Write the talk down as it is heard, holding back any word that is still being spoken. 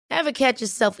Ever catch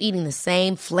yourself eating the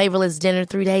same flavorless dinner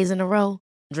 3 days in a row?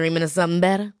 Dreaming of something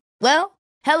better? Well,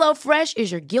 HelloFresh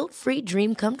is your guilt-free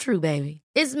dream come true, baby.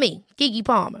 It's me, Keke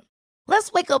Palmer.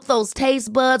 Let's wake up those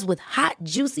taste buds with hot,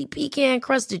 juicy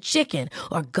pecan-crusted chicken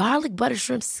or garlic butter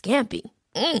shrimp scampi.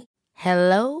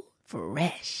 Hello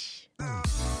Fresh.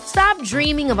 Stop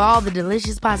dreaming of all the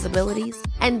delicious possibilities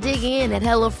and dig in at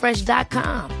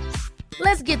HelloFresh.com.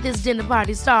 Let's get this dinner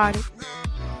party started.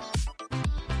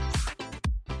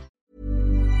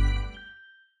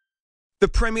 The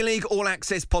Premier League All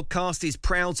Access podcast is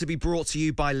proud to be brought to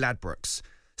you by Ladbrokes.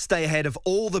 Stay ahead of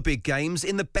all the big games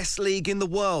in the best league in the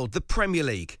world, the Premier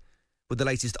League. With the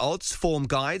latest odds, form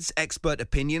guides, expert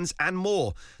opinions and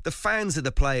more, the fans are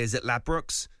the players at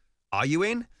Ladbrokes. Are you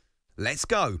in? Let's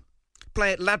go.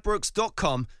 Play at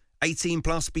ladbrokes.com, 18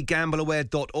 plus,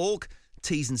 begambleaware.org.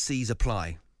 T's and C's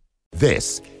apply.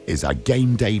 This is a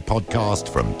Game Day podcast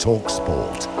from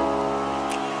TalkSport.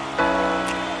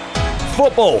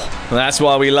 Football. That's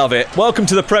why we love it. Welcome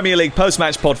to the Premier League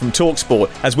post-match pod from TalkSport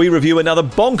as we review another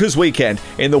bonkers weekend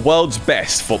in the world's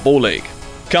best football league.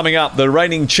 Coming up, the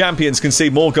reigning champions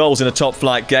concede more goals in a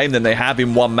top-flight game than they have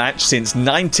in one match since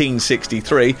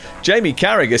 1963. Jamie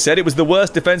Carragher said it was the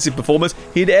worst defensive performance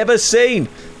he'd ever seen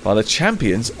by the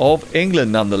champions of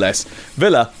England nonetheless.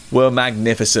 Villa were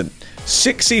magnificent.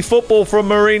 6-y football from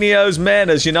Mourinho's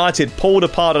men as United pulled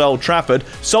apart at Old Trafford.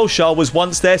 Solskjaer was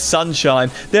once their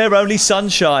sunshine, their only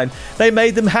sunshine. They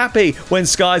made them happy when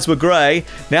skies were grey.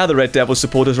 Now the Red Devils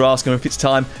supporters are asking if it's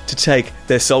time to take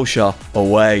their Solskjaer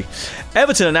away.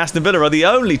 Everton and Aston Villa are the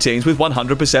only teams with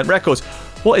 100% records.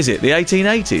 What is it, the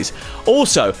 1880s?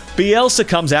 Also, Bielsa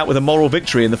comes out with a moral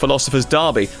victory in the Philosopher's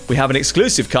Derby. We have an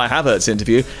exclusive Kai Havertz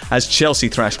interview as Chelsea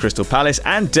thrash Crystal Palace,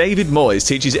 and David Moyes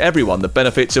teaches everyone the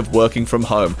benefits of working from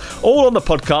home. All on the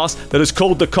podcast that has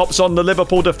called the cops on the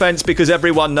Liverpool defence because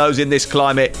everyone knows in this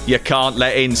climate you can't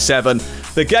let in 7.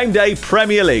 The Game Day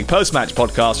Premier League post-match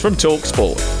podcast from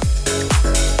TalkSport.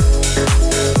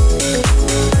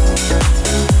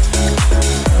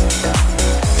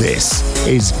 This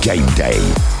is Game Day.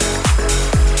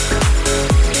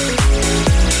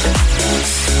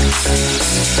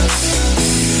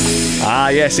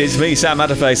 Yes, it's me, Sam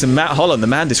Matterface, and Matt Holland, the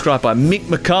man described by Mick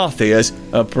McCarthy as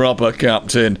a proper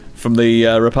captain from the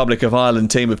Republic of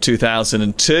Ireland team of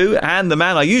 2002, and the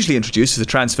man I usually introduce as the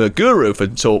transfer guru for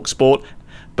TalkSport.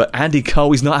 But Andy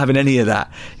Cole is not having any of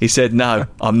that. He said, no,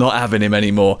 I'm not having him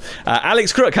anymore.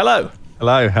 Alex Crook, hello.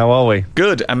 Hello, how are we?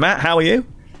 Good. And Matt, how are you?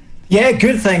 Yeah,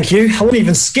 good, thank you. I wasn't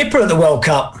even skipper at the World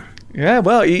Cup. Yeah,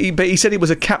 well, but he said it was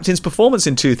a captain's performance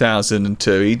in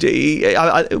 2002.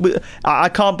 I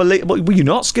can't believe... Were you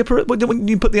not skipper? When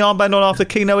you put the armband on after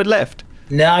Keano had left?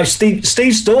 No, Steve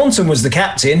Staunton was the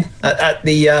captain at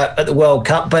the World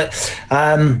Cup, but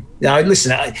no,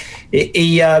 listen,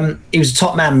 he was a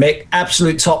top man, Mick,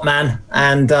 absolute top man,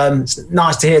 and it's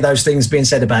nice to hear those things being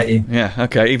said about you. Yeah,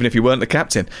 okay, even if you weren't the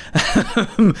captain.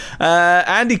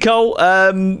 Andy Cole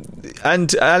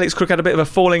and Alex Crook had a bit of a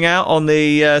falling out on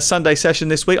the Sunday session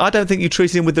this week. I don't think you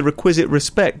treated him with the requisite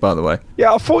respect, by the way.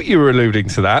 Yeah, I thought you were alluding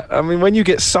to that. I mean, when you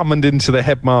get summoned into the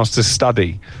headmaster's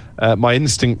study, my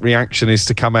instinct reaction is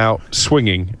to come out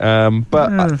swinging.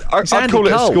 But I'd call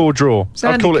it a score draw.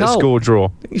 I'd call it a score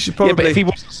draw. You should probably... Yeah, but if he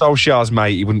was Solskjaer's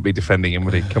mate, he wouldn't be defending him,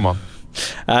 would he? Come on.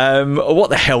 What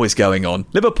the hell is going on?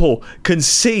 Liverpool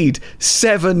concede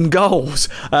 7 goals.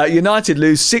 United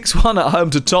lose 6-1 at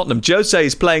home to Tottenham. Jose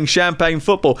is playing champagne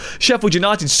football. Sheffield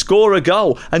United score a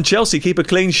goal and Chelsea keep a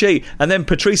clean sheet. And then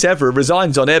Patrice Evra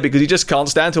resigns on air because he just can't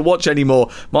stand to watch anymore.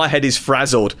 My head is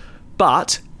frazzled.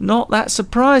 But not that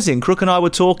surprising. Crook and I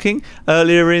were talking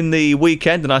earlier in the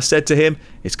weekend and I said to him,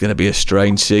 it's going to be a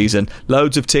strange season.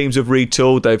 Loads of teams have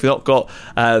retooled. They've not got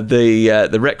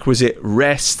the requisite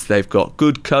rest. They've got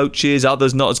good coaches,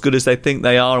 others not as good as they think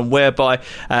they are, and whereby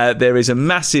there is a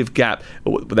massive gap.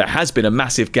 There has been a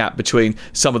massive gap between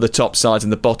some of the top sides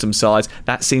and the bottom sides.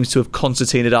 That seems to have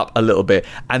concertinaed up a little bit.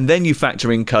 And then you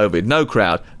factor in COVID, no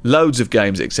crowd, loads of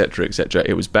games, etc., etc.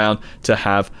 It was bound to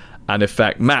have an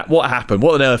effect. Matt, what happened?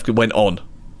 What on earth went on?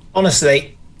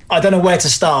 Honestly, I don't know where to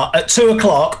start. At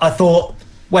 2:00, I thought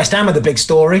West Ham are the big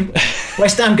story.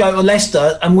 West Ham go to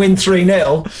Leicester and win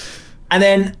 3-0, and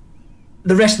then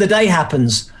the rest of the day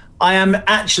happens. I am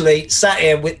actually sat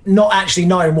here with not actually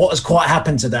knowing what has quite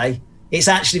happened today. It's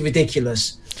actually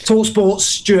ridiculous. TalkSport's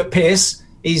Stuart Pearce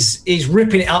is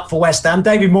ripping it up for West Ham.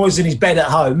 David Moyes in his bed at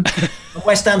home. And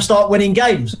West Ham start winning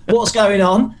games. What's going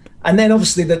on? And then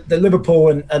obviously the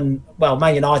Liverpool and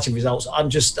Man United results.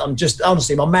 I'm just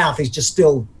honestly, my mouth is just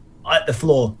still at the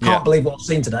floor. Can't believe what I've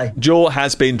seen today. Jaw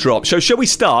has been dropped. So shall we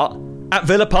start at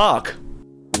Villa Park?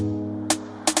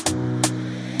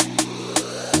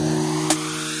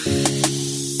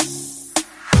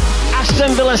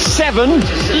 Aston Villa 7,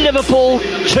 Liverpool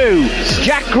 2.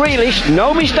 Jack Grealish,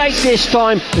 no mistake this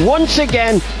time. Once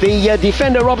again, the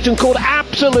defender Robertson called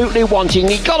absolutely wanting.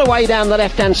 He got away down the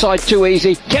left-hand side too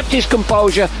easy, kept his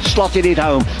composure, slotted it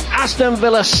home. Aston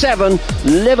Villa 7,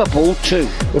 Liverpool 2.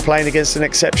 We're playing against an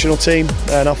exceptional team,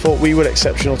 and I thought we were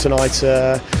exceptional tonight.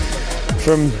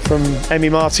 From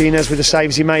Emi Martinez with the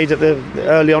saves he made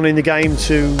early on in the game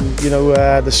to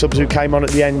the subs who came on at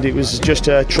the end, it was just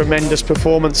a tremendous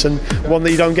performance and one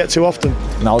that you don't get too often.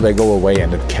 Now they go away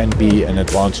and it can be an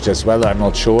advantage as well. I'm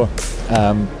not sure.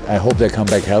 I hope they come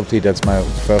back healthy. That's my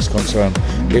first concern.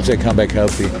 If they come back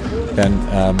healthy, then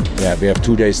we have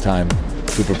 2 days time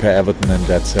to prepare Everton, and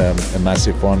that's a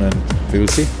massive one, and we will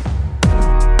see.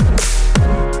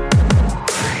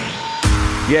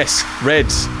 Yes,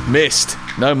 Reds missed.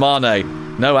 No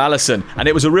Mane, no Alisson, and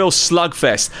it was a real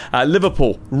slugfest.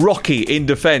 Liverpool, rocky in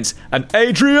defence, and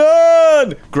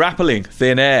Adrian grappling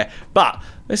thin air. But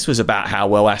this was about how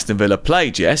well Aston Villa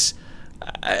played, yes.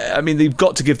 I mean, they've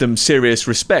got to give them serious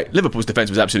respect. Liverpool's defence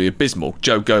was absolutely abysmal.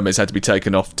 Joe Gomez had to be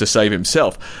taken off to save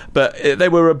himself. But they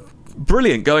were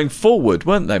brilliant going forward,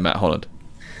 weren't they, Matt Holland?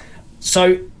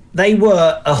 So they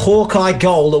were a Hawkeye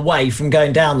goal away from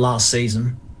going down last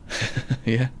season.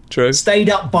 Yeah, true. Stayed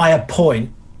up by a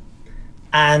point,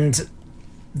 and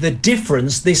the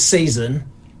difference this season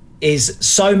is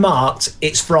so marked,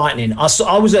 it's frightening. I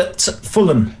was at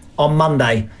Fulham on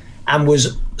Monday and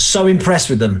was so impressed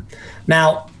with them.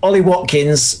 Now, Ollie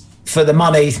Watkins, for the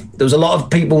money, there was a lot of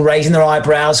people raising their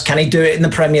eyebrows. Can he do it in the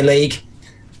Premier League?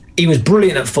 He was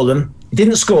brilliant at Fulham. He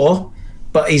didn't score,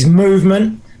 but his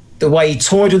movement, the way he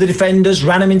toyed with the defenders,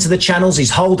 ran them into the channels,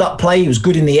 his hold-up play, he was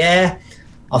good in the air.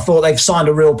 I thought they've signed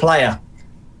a real player.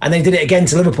 And they did it again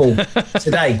to Liverpool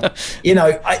today.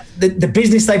 The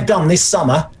business they've done this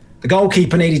summer, the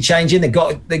goalkeeper needed changing.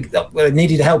 They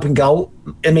needed a helping goal.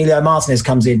 Emilio Martinez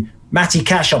comes in. Matty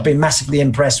Cash, I've been massively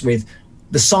impressed with.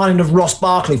 The signing of Ross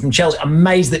Barkley from Chelsea.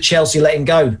 Amazed that Chelsea let him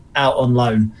go out on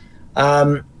loan.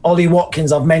 Ollie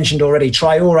Watkins, I've mentioned already.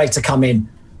 Traore to come in.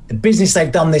 The business they've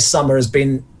done this summer has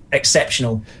been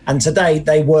exceptional. And today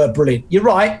they were brilliant. You're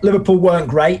right, Liverpool weren't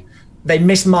great. They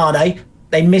missed Mane.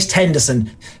 They missed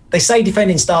Henderson. They say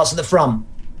defending starts at the front.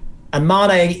 And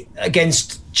Mane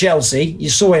against Chelsea, you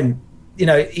saw him,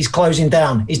 he's closing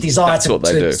down. His desire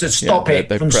to stop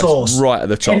it from source. Right at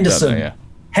the top,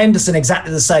 Henderson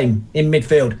exactly the same in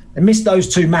midfield. They missed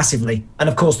those two massively. And,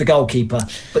 of course, the goalkeeper.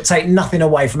 But take nothing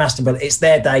away from Aston Villa. It's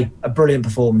their day. A brilliant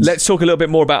performance. Let's talk a little bit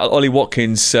more about Ollie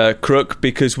Watkins, Crook,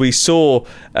 because we saw,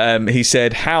 he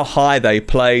said, how high they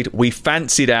played. We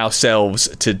fancied ourselves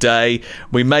today.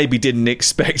 We maybe didn't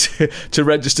expect to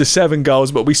register 7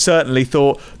 goals, but we certainly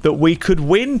thought that we could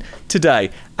win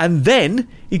today. And then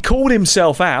he called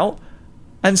himself out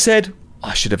and said,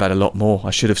 I should have had a lot more.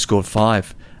 I should have scored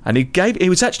 5. And he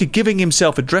was actually giving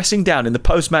himself a dressing down in the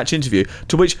post-match interview,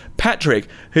 to which Patrick,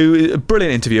 who is a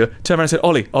brilliant interviewer, turned around and said,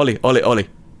 Ollie,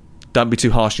 don't be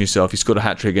too harsh on yourself. You scored a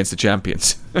hat-trick against the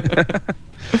champions.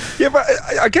 Yeah, but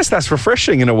I guess that's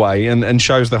refreshing in a way, and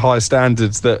shows the high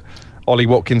standards that Ollie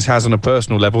Watkins has on a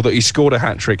personal level, that he scored a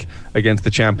hat-trick against the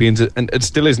champions and it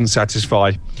still isn't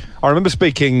satisfied. I remember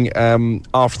speaking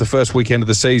after the first weekend of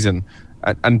the season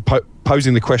and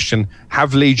posing the question,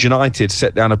 have Leeds United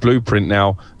set down a blueprint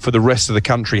now for the rest of the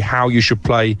country how you should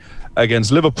play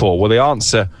against Liverpool? Well, the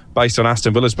answer, based on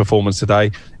Aston Villa's performance today,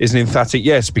 is an emphatic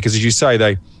yes, because as you say,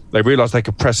 they realised they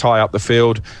could press high up the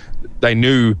field. They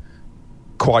knew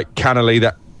quite cannily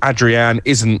that Adrian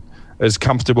isn't as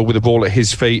comfortable with the ball at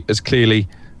his feet as clearly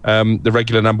the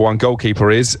regular number one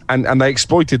goalkeeper is, and they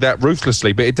exploited that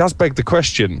ruthlessly. But it does beg the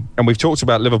question, and we've talked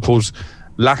about Liverpool's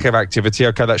lack of activity.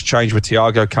 Okay, that's changed with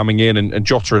Thiago coming in and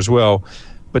Jota as well.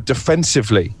 But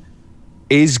defensively,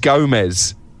 is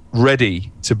Gomez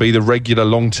ready to be the regular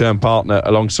long-term partner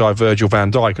alongside Virgil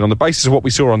van Dijk? And on the basis of what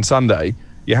we saw on Sunday,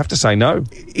 you have to say no.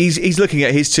 He's looking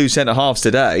at his 2 centre-halves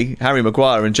today, Harry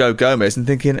Maguire and Joe Gomez, and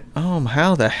thinking,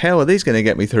 how the hell are these going to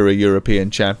get me through a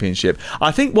European Championship?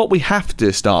 I think what we have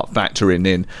to start factoring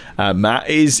in, Matt,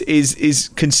 is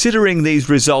considering these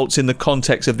results in the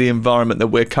context of the environment that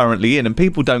we're currently in. And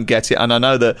people don't get it, and I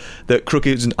know that Crook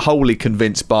isn't wholly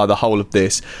convinced by the whole of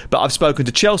this, but I've spoken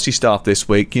to Chelsea staff this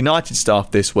week, United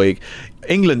staff this week,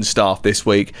 England staff this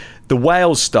week, the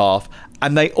Wales staff,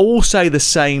 and they all say the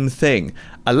same thing.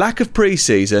 A lack of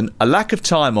pre-season, a lack of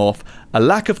time off, a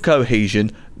lack of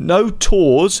cohesion, no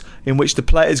tours in which the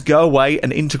players go away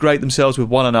and integrate themselves with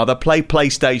one another, play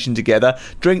PlayStation together,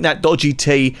 drink that dodgy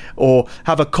tea or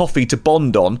have a coffee to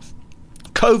bond on.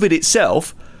 COVID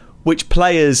itself, which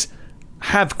players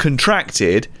have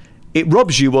contracted, it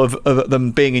robs you of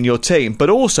them being in your team, but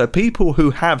also people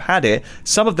who have had it,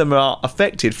 some of them are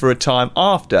affected for a time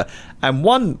after. And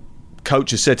one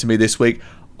coach has said to me this week,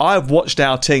 I've watched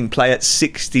our team play at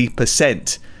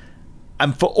 60%,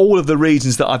 and for all of the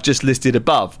reasons that I've just listed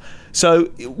above.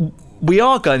 So we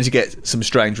are going to get some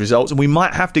strange results, and we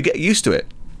might have to get used to it.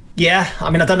 Yeah, I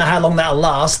mean, I don't know how long that'll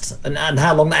last and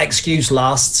how long that excuse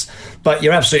lasts, but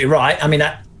you're absolutely right. I mean,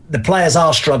 the players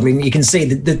are struggling. You can see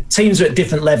the teams are at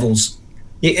different levels.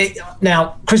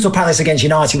 Now, Crystal Palace against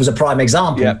United was a prime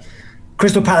example. Yeah.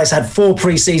 Crystal Palace had 4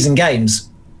 pre-season games,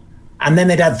 and then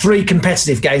they'd had 3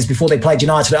 competitive games before they played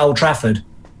United at Old Trafford.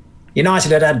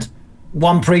 United had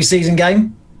 1 pre-season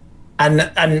game,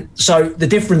 and so the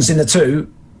difference in the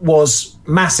two was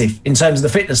massive in terms of the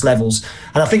fitness levels.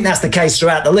 And I think that's the case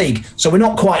throughout the league. So we're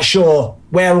not quite sure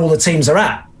where all the teams are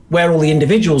at, where all the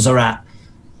individuals are at.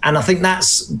 And I think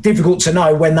that's difficult to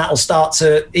know when that'll start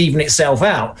to even itself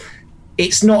out.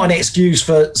 It's not an excuse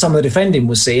for some of the defending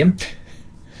we're seeing.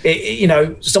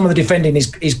 Some of the defending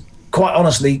is quite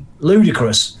honestly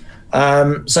ludicrous.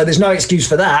 So there's no excuse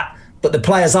for that, but the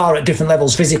players are at different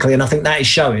levels physically, and I think that is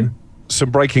showing. Some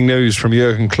breaking news from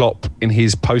Jurgen Klopp in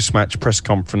his post-match press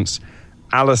conference.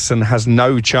 Alisson has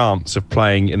no chance of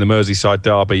playing in the Merseyside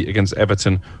derby against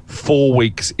Everton. 4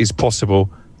 weeks is possible,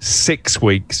 6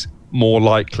 weeks more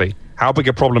likely. How big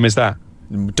a problem is that?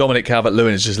 Dominic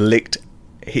Calvert-Lewin has just licked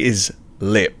his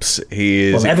lips.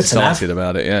 He is excited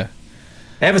about it, yeah.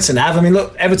 Everton have. I mean,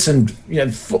 look, Everton,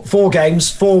 4 games,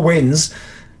 4 wins,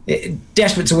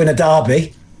 desperate to win a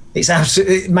derby. It's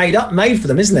absolutely made for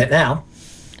them, isn't it, now?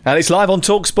 And it's live on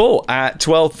TalkSport at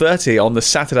 12:30 on the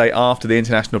Saturday after the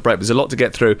international break. There's a lot to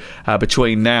get through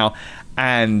between now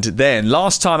and then.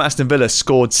 Last time Aston Villa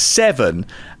scored 7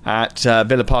 at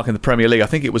Villa Park in the Premier League, I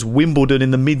think it was Wimbledon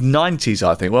in the mid-90s,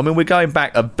 I think. Well, I mean, we're going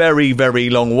back a very, very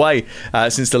long way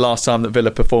since the last time that Villa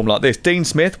performed like this. Dean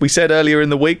Smith, we said earlier in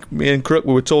the week, me and Crook,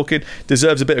 we were talking,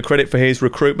 deserves a bit of credit for his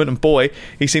recruitment. And boy,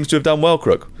 he seems to have done well,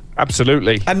 Crook.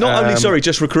 Absolutely. And not only,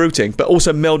 just recruiting, but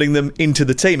also melding them into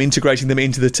the team, integrating them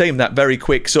into the team. That very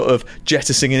quick sort of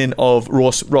jettisoning in of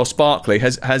Ross Barkley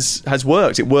has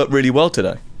worked. It worked really well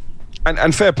today.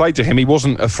 And fair play to him. He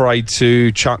wasn't afraid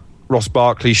to chuck Ross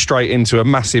Barkley straight into a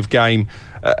massive game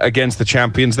against the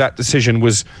champions. That decision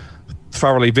was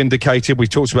thoroughly vindicated. We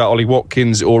talked about Ollie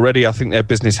Watkins already. I think their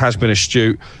business has been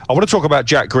astute. I want to talk about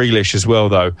Jack Grealish as well,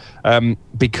 though,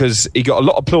 because he got a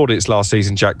lot of plaudits last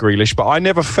season, Jack Grealish, but I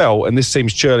never felt, and this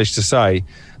seems churlish to say,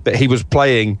 that he was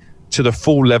playing to the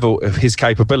full level of his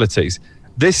capabilities.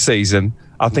 This season,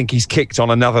 I think he's kicked on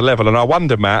another level. And I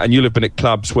wonder, Matt, and you'll have been at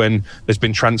clubs when there's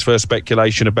been transfer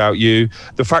speculation about you,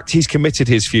 the fact he's committed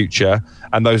his future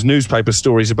and those newspaper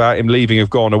stories about him leaving have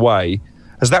gone away,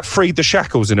 has that freed the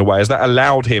shackles in a way? Has that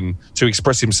allowed him to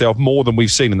express himself more than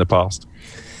we've seen in the past?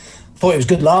 I thought it was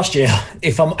good last year,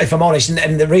 if I'm honest,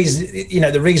 and the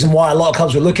reason why a lot of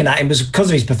clubs were looking at him was because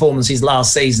of his performances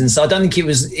last season. So I don't think it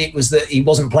was that he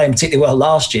wasn't playing particularly well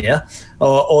last year,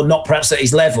 or not perhaps at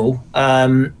his level.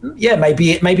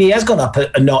 Maybe he has gone up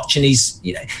a notch, and he's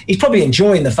probably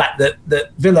enjoying the fact that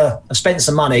Villa have spent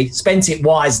some money, spent it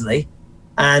wisely,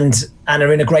 and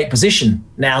are in a great position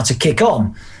now to kick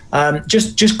on.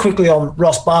 Just quickly on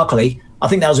Ross Barkley, I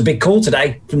think that was a big call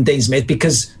today from Dean Smith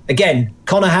because, again,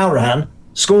 Conor Halloran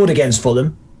scored against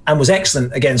Fulham and was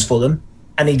excellent against Fulham,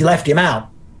 and he left him out.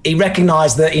 He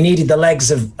recognised that he needed the legs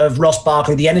of Ross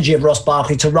Barkley, the energy of Ross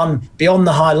Barkley to run beyond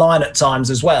the high line at times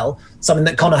as well, something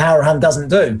that Conor Halloran doesn't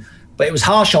do. But it was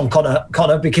harsh on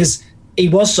Conor because he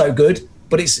was so good.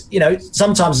 But it's,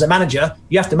 sometimes as a manager,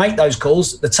 you have to make those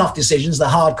calls, the tough decisions, the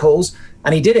hard calls,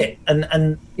 and he did it.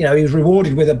 And he was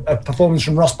rewarded with a performance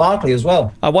from Ross Barkley as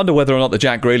well. I wonder whether or not the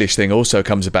Jack Grealish thing also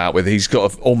comes about with he's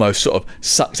got almost sort of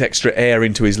sucked extra air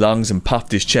into his lungs and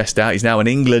puffed his chest out. He's now an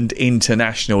England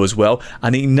international as well,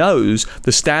 and he knows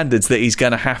the standards that he's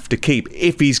going to have to keep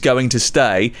if he's going to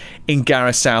stay in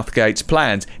Gareth Southgate's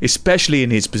plans, especially in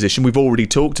his position. We've already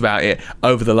talked about it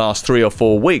over the last 3 or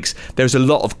 4 weeks. There's a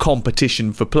lot of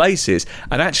competition for places,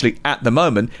 and actually at the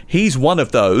moment he's one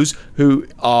of those who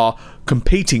are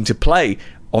competing to play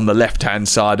on the left-hand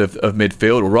side of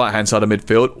midfield or right-hand side of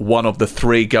midfield, one of the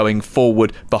 3 going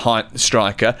forward behind the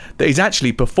striker, that he's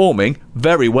actually performing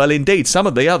very well indeed. Some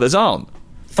of the others aren't.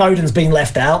 Foden's been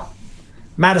left out.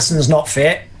 Maddison's not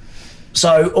fit.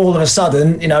 So all of a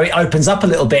sudden, it opens up a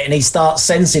little bit and he starts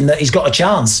sensing that he's got a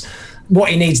chance.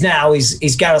 What he needs now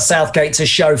is Gareth Southgate to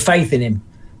show faith in him.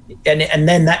 And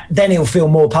then he'll feel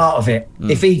more part of it.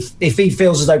 If he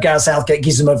feels as though Gareth Southgate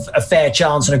gives him a fair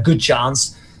chance and a good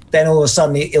chance, then all of a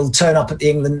sudden he'll turn up at the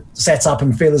England setup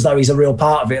and feel as though he's a real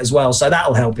part of it as well. So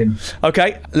that'll help him.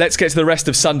 OK, let's get to the rest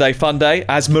of Sunday Fun Day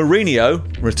as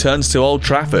Mourinho returns to Old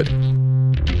Trafford.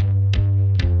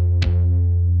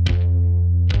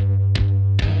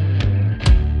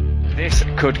 This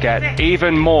could get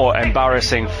even more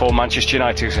embarrassing for Manchester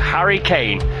United. Harry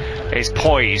Kane is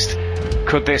poised.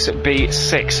 Could this be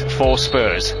 6 for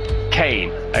Spurs?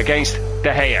 Kane against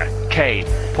De Gea. Kane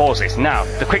pauses. Now,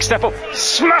 the quick step up,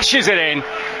 smashes it in.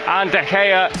 And De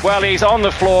Gea, well, he's on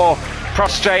the floor,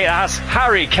 prostrate as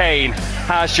Harry Kane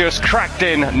has just cracked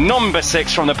in number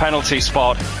 6 from the penalty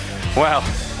spot. Well,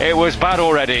 it was bad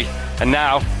already. And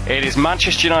now it is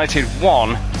Manchester United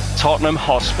 1, Tottenham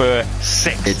Hotspur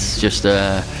 6. It's just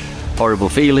a horrible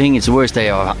feeling. It's the worst day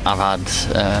I've had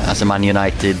as a Man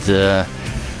United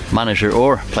manager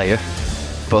or player.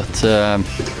 But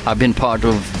I've been part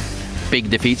of big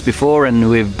defeats before and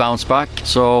we've bounced back.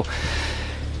 So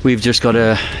we've just got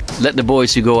to let the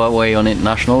boys who go away on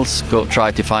internationals go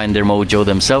try to find their mojo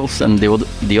themselves, and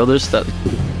the others that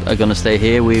are going to stay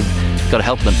here, we've got to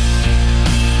help them.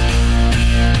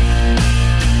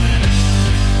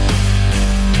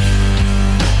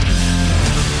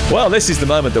 Well, this is the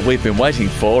moment that we've been waiting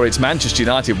for. It's Manchester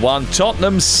United 1,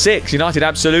 Tottenham 6. United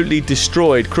absolutely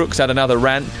destroyed. Crooks had another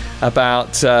rant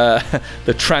about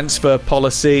the transfer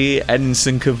policy,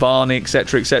 Edinson Cavani,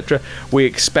 etc., etc. We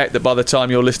expect that by the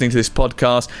time you're listening to this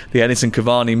podcast, the Edinson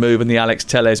Cavani move and the Alex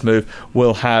Telles move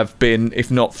will have been, if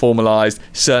not formalised,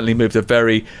 certainly moved a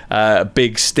very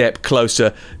big step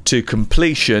closer to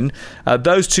completion.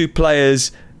 Those two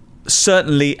players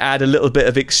certainly add a little bit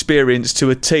of experience to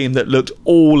a team that looked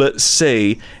all at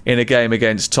sea in a game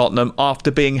against Tottenham after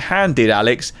being handed,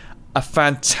 Alex, a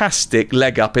fantastic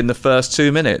leg up in the first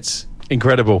 2 minutes.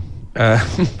 Incredible.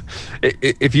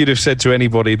 If you'd have said to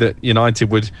anybody that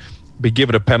United would be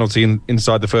given a penalty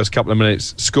inside the first couple of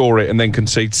minutes, score it and then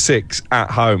concede 6 at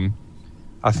home,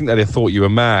 I think they'd have thought you were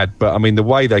mad. But I mean, the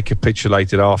way they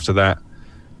capitulated after that,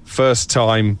 first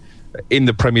time in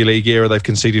the Premier League era, they've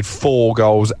conceded 4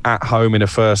 goals at home in a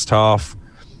first half.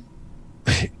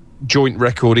 Joint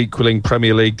record equaling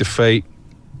Premier League defeat.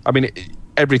 I mean,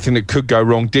 everything that could go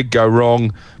wrong did go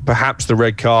wrong. Perhaps the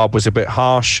red card was a bit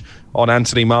harsh on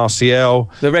Anthony Martial.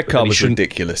 The red card was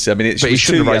ridiculous. I mean, he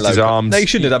shouldn't have raised his arms. No, he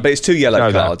shouldn't have done, but it's 2 yellow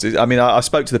cards. I mean, I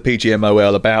spoke to the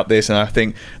PGMOL about this, and I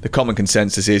think the common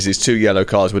consensus is 2 yellow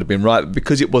cards would have been right. But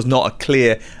because it was not a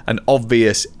clear and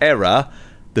obvious error,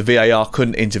 the VAR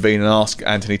couldn't intervene and ask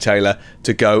Anthony Taylor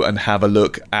to go and have a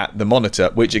look at the monitor,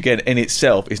 which again in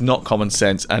itself is not common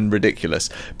sense and ridiculous.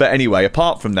 But anyway,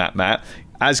 apart from that, Matt,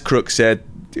 as Crook said,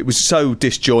 it was so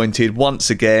disjointed once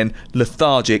again,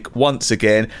 lethargic once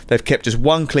again. They've kept just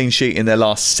 1 clean sheet in their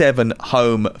last 7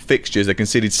 home fixtures. They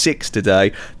conceded 6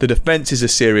 today. The defence is a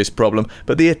serious problem,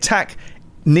 but the attack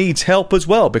needs help as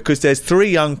well, because there's 3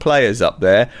 young players up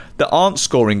there that aren't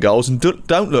scoring goals and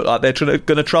don't look like they're going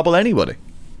to trouble anybody.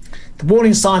 The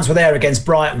warning signs were there against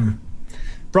Brighton.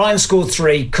 Brighton scored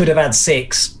 3, could have had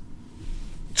 6.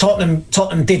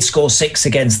 Tottenham did score 6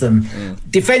 against them.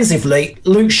 Defensively,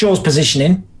 Luke Shaw's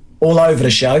positioning all over the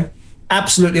show,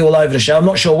 absolutely all over the show. I'm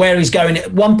not sure where he's going.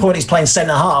 At one point he's playing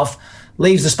centre half,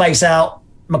 leaves the space out.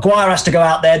 Maguire has to go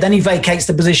out there, then he vacates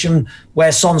the position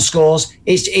where Son scores.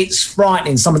 It's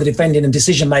frightening, some of the defending and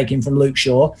decision making from Luke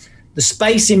Shaw. The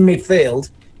space in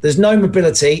midfield, there's no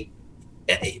mobility.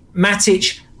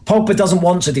 Matic, Pogba doesn't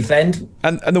want to defend.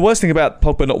 And the worst thing about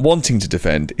Pogba not wanting to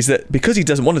defend is that because he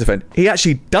doesn't want to defend, he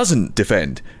actually doesn't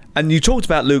defend. And you talked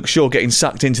about Luke Shaw getting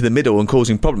sucked into the middle and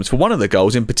causing problems. For one of the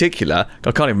goals in particular,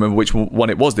 I can't even remember which one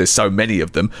it was, there's so many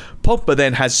of them, Pogba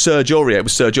then has Serge Aurier, it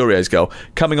was Serge Aurier's goal,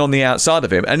 coming on the outside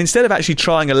of him. And instead of actually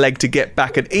trying a leg to get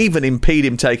back and even impede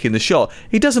him taking the shot,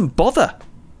 he doesn't bother.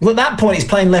 Well, at that point, he's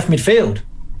playing left midfield.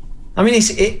 I mean,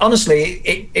 honestly,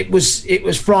 it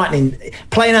was frightening.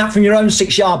 Playing out from your own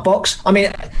 6-yard box. I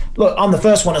mean, look, I'm the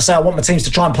first one to say I want my teams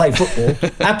to try and play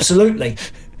football. Absolutely.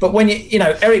 But when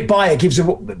Eric Bayer gives the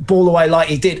ball away like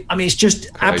he did, I mean, it's just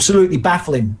absolutely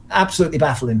baffling. Absolutely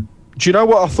baffling. Do you know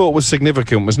what I thought was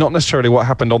significant was not necessarily what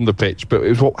happened on the pitch, but it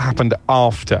was what happened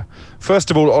after. First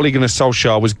of all, Ole Gunnar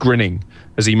Solskjaer was grinning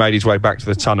as he made his way back to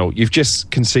the tunnel. You've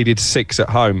just conceded 6 at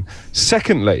home.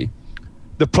 Secondly,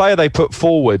 the player they put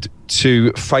forward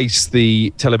to face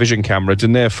the television cameras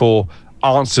and therefore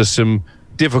answer some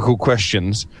difficult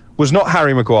questions was not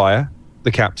Harry Maguire,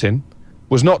 the captain,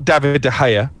 was not David De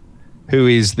Gea, who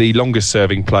is the longest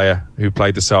serving player who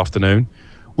played this afternoon,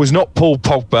 was not Paul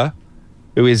Pogba,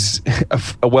 who is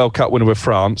a World Cup winner with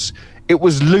France. It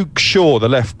was Luke Shaw, the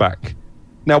left back.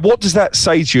 Now, what does that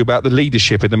say to you about the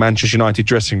leadership in the Manchester United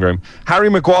dressing room? Harry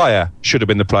Maguire should have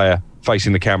been the player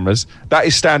facing the cameras. That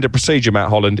is standard procedure, Matt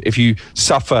Holland. If you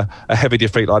suffer a heavy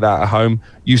defeat like that at home,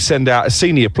 you send out a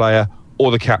senior player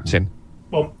or the captain.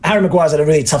 Well, Harry Maguire's had a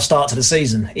really tough start to the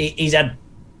season. He's had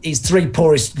his 3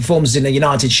 poorest performances in a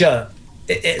United shirt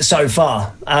so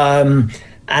far.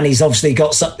 And he's obviously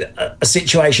got a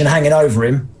situation hanging over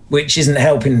him, which isn't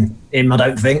helping him, I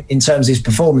don't think, in terms of his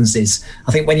performances.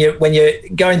 I think when you're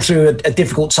going through a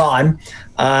difficult time,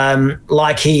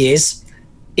 like he is,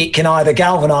 it can either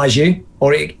galvanise you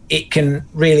or it can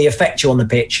really affect you on the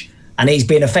pitch. And he's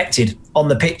been affected on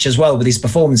the pitch as well with his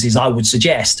performances, I would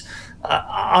suggest.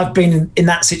 I've been in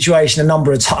that situation a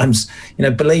number of times.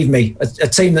 Believe me, a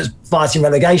team that's fighting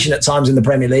relegation at times in the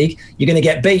Premier League, you're going to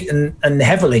get beaten and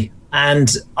heavily.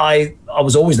 And I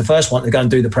was always the first one to go and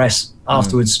do the press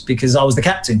afterwards because I was the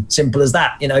captain. Simple as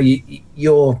that.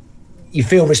 You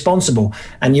feel responsible,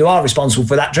 and you are responsible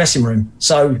for that dressing room.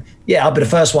 So yeah, I'll be the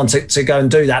first one to go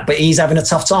and do that. But he's having a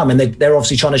tough time, and they're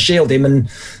obviously trying to shield him. And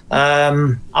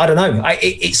I don't know.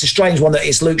 It's a strange one that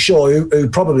it's Luke Shaw who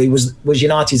probably was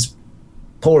United's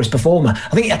poorest performer.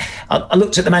 I think I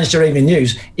looked at the Manchester Evening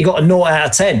News. He got a 0 out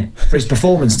of 10 for his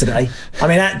performance today. I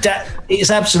mean, that it's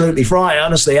absolutely frightening.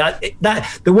 Honestly,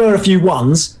 there were a few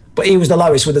ones, but he was the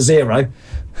lowest with a 0.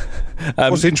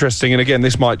 What's interesting, and again,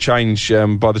 this might change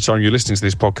by the time you're listening to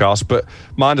this podcast, but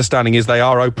my understanding is they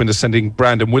are open to sending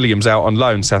Brandon Williams out on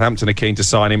loan. Southampton are keen to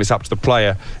sign him. It's up to the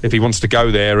player if he wants to go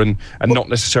there and not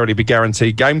necessarily be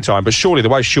guaranteed game time. But surely the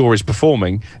way Shaw is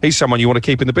performing, he's someone you want to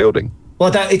keep in the building.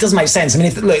 Well, it doesn't make sense. I mean,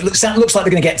 it looks like they're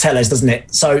going to get Telles, doesn't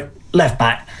it? So left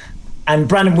back. And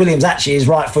Brandon Williams actually is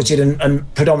right-footed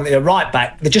and predominantly a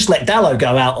right-back. They just let Dalot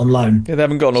go out on loan. Yeah, they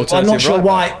haven't got an alternative. I'm not sure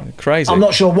why. Crazy. I'm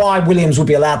not sure why Williams would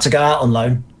be allowed to go out on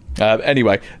loan.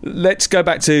 Anyway, let's go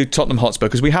back to Tottenham Hotspur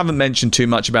because we haven't mentioned too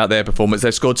much about their performance.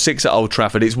 They've scored 6 at Old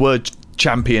Trafford. It's worth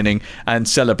championing and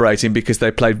celebrating because they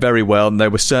played very well and they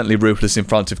were certainly ruthless in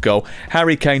front of goal.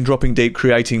 Harry Kane dropping deep,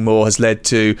 creating more, has led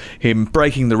to him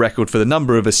breaking the record for the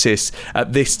number of assists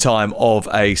at this time of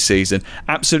a season.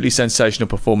 Absolutely sensational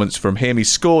performance from him. He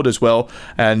scored as well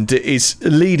and is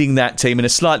leading that team in a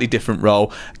slightly different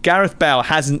role. Gareth Bale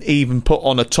hasn't even put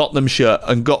on a Tottenham shirt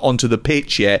and got onto the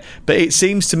pitch yet, but it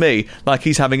seems to me like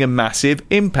he's having a massive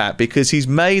impact because he's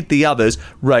made the others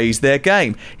raise their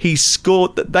game.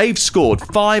 They've scored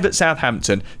 5 at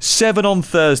Southampton, 7 on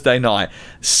Thursday night,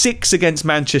 6 against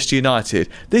Manchester United.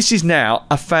 This is now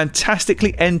a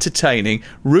fantastically entertaining,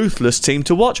 ruthless team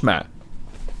to watch, Matt.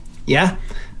 Yeah,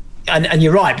 and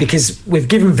you're right, because we've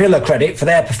given Villa credit for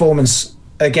their performance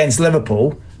against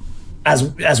Liverpool,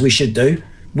 as we should do.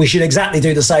 We should exactly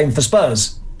do the same for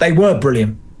Spurs. They were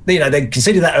brilliant. They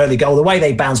conceded that early goal, the way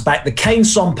they bounced back, the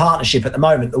Kane-Son partnership at the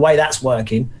moment, the way that's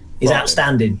working is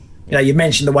outstanding. You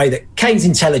mentioned the way that Kane's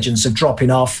intelligence of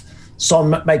dropping off,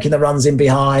 Son making the runs in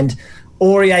behind.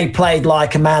 Aurier played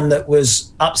like a man that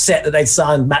was upset that they'd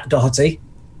signed Matt Doherty.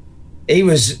 He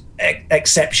was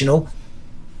exceptional.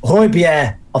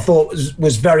 Højbjerg, I thought,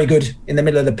 was very good in the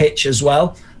middle of the pitch as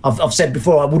well. I've said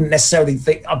before, I wouldn't necessarily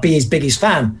think I'd be his biggest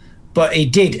fan, but he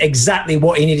did exactly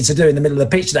what he needed to do in the middle of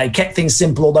the pitch today. He kept things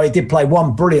simple, although he did play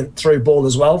one brilliant through ball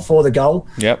as well for the goal.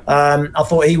 Yep. I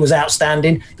thought he was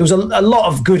outstanding. There was a lot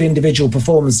of good individual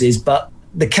performances, but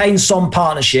the Kane-Son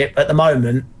partnership at the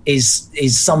moment is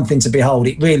something to behold.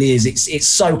 It really is. It's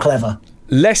so clever.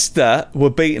 Leicester were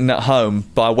beaten at home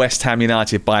by West Ham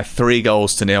United by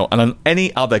 3-0, and on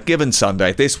any other given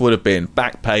Sunday this would have been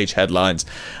back page headlines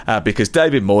because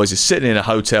David Moyes is sitting in a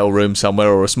hotel room somewhere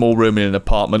or a small room in an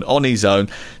apartment on his own,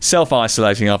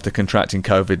 self-isolating after contracting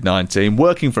COVID-19,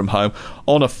 working from home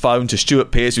on a phone to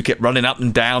Stuart Pearce, who kept running up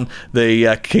and down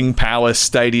the King Power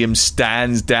Stadium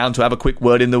stands down to have a quick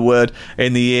word in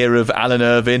the ear of Alan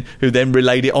Irvine, who then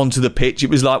relayed it onto the pitch. It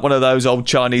was like one of those old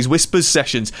Chinese whispers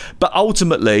sessions, but ultimately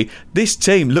this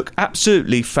team look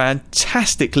absolutely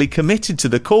fantastically committed to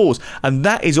the cause, and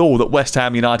that is all that West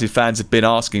Ham United fans have been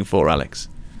asking for, Alex.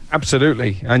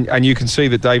 Absolutely, and you can see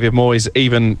that David Moyes,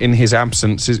 even in his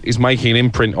absence, is making an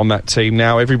imprint on that team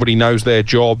now. Everybody knows their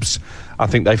jobs. I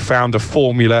think they found a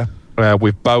formula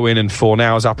with Bowen and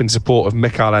Fornals up in support of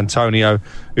Michail Antonio,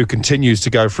 who continues to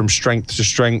go from strength to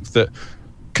strength, that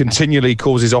continually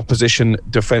causes opposition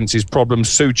defences problems.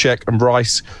 Souček and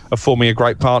Rice are forming a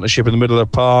great partnership in the middle of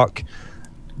the park.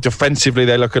 Defensively,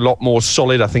 they look a lot more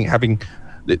solid. I think having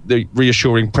the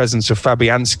reassuring presence of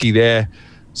Fabianski there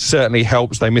certainly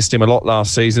helps. They missed him a lot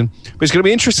last season. But it's going to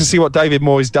be interesting to see what David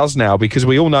Moyes does now, because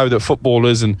we all know that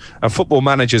footballers and football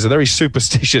managers are very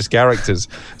superstitious characters.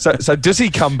 So does he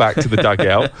come back to the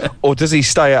dugout, or does he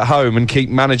stay at home and keep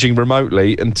managing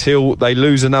remotely until they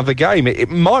lose another game? It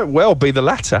might well be the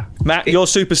latter. Matt, you're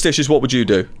superstitious. What would you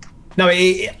do? No,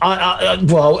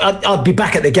 I'd be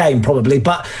back at the game probably,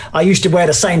 but I used to wear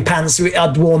the same pants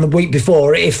I'd worn the week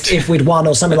before if we'd won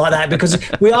or something like that, because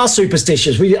we are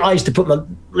superstitious. I used to put my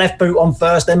left boot on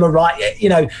first, then my right. You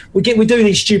know, we do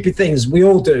these stupid things. We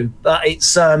all do, but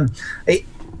it's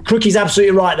Crookie's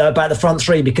absolutely right though about the front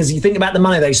three, because you think about the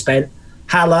money they spent: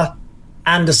 Haller,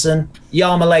 Anderson,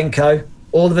 Yarmolenko.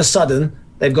 All of a sudden,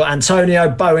 they've got Antonio,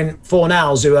 Bowen,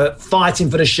 Fornals who are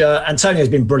fighting for the shirt. Antonio's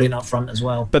been brilliant up front as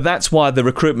well. But that's why the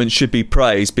recruitment should be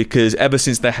praised, because ever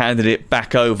since they handed it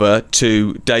back over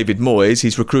to David Moyes,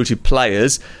 he's recruited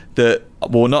players that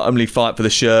will not only fight for the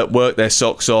shirt, work their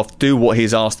socks off, do what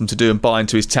he's asked them to do and buy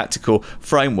into his tactical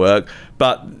framework,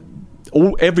 but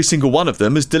every single one of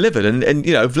them has delivered. And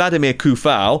you know, Vladimir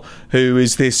Coufal, who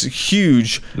is this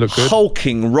huge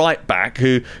hulking right back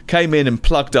who came in and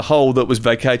plugged a hole that was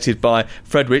vacated by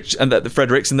Fredericks, and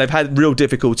they've had real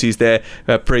difficulties there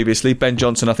previously. Ben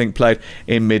Johnson, I think, played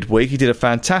in midweek. He did a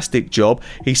fantastic job.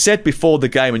 He said before the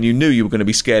game, and you knew you were going to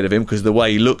be scared of him because of the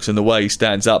way he looks and the way he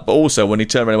stands up, but also when he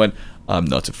turned around and went, "I'm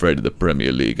not afraid of the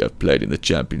Premier League. I've played in the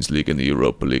Champions League and the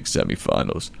Europa League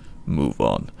semi-finals. Move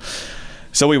on."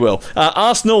 So we will.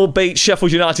 Arsenal beat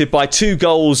Sheffield United by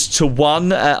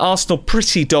 2-1. Arsenal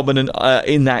pretty dominant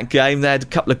in that game. They had a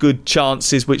couple of good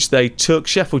chances which they took.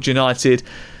 Sheffield United,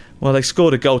 well, they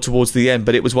scored a goal towards the end,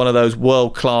 but it was one of those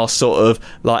world-class sort of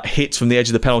like hits from the edge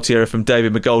of the penalty area from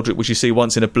David McGoldrick, which you see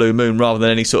once in a blue moon, rather than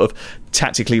any sort of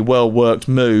tactically well-worked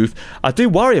move. I do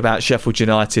worry about Sheffield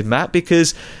United, Matt,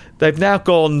 because they've now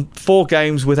gone 4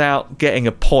 games without getting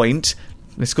a point.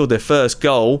 They scored their first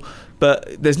goal,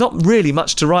 but there's not really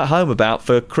much to write home about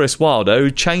for Chris Wilder, who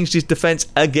changed his defence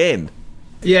again.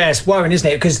 Yeah, it's worrying, isn't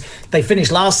it? Because they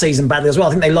finished last season badly as well.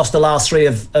 I think they lost the last 3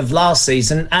 of last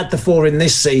season. Add the 4 in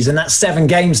this season, that's 7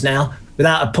 games now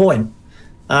without a point.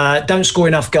 Don't score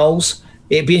enough goals.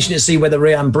 It'd be interesting to see whether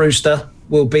Ryan Brewster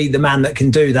will be the man that can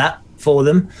do that for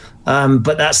them.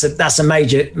 But that's a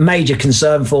major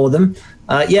concern for them.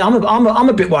 I'm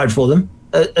a bit worried for them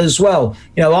as well.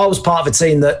 You know, I was part of a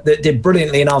team that did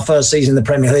brilliantly in our first season in the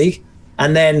Premier League,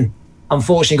 and then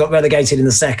unfortunately got relegated in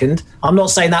the second. I'm not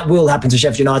saying that will happen to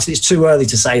Sheffield United. It's too early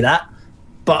to say that,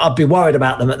 but I'd be worried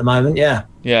about them at the moment. Yeah.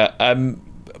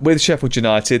 With Sheffield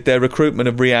United, their recruitment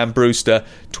of Ryan Brewster,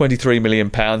 £23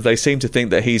 million. They seem to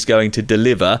think that he's going to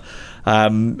deliver.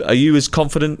 Are you as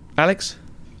confident, Alex?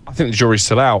 I think the jury's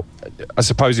still out. I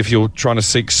suppose if you're trying to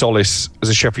seek solace as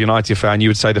a Sheffield United fan, you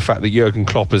would say the fact that Jurgen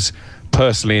Klopp has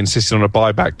personally insisted on a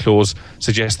buyback clause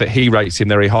suggests that he rates him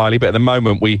very highly. But at the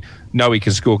moment, we know he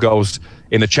can score goals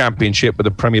in the Championship, but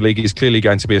the Premier League is clearly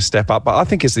going to be a step up. But I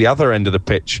think it's the other end of the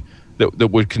pitch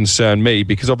that would concern me,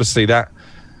 because obviously that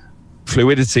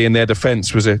fluidity in their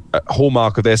defence was a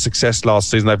hallmark of their success last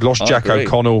season. They've lost Jack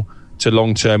O'Connell to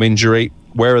long-term injury.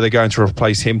 Where are they going to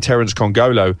replace him? Terence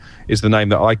Congolo is the name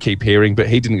that I keep hearing, but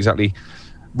he didn't exactly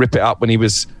rip it up when he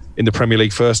was in the Premier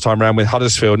League first time round with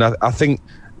Huddersfield. And I think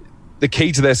the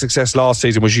key to their success last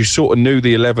season was you sort of knew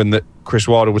the 11 that Chris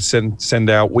Wilder would send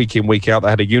out week in, week out. They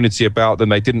had a unity about them.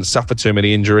 They didn't suffer too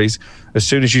many injuries. As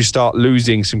soon as you start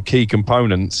losing some key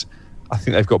components, I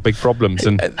think they've got big problems.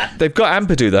 And they've got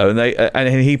Ampadu though,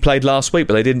 and he played last week,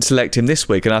 but they didn't select him this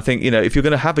week. And I think, you know, if you're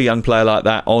going to have a young player like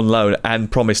that on loan and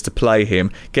promise to play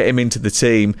him, get him into the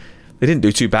team. They didn't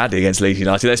do too badly against Leeds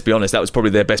United, let's be honest. That was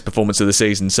probably their best performance of the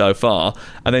season so far.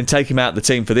 And then take him out of the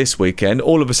team for this weekend.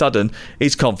 All of a sudden,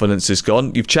 his confidence has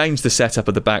gone. You've changed the setup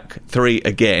of the back 3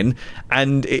 again.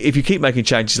 And if you keep making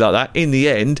changes like that, in the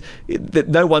end,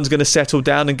 no one's going to settle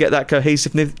down and get that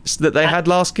cohesiveness that they had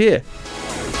last year.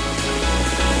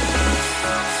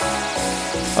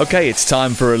 Okay, it's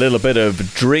time for a little bit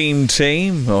of Dream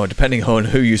Team, or depending on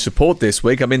who you support this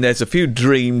week. I mean, there's a few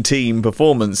Dream Team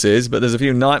performances, but there's a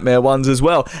few nightmare ones as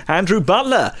well. Andrew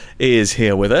Butler is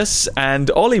here with us, and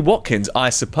Ollie Watkins, I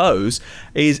suppose,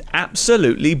 is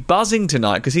absolutely buzzing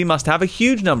tonight because he must have a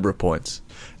huge number of points.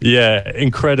 Yeah,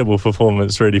 incredible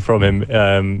performance really from him.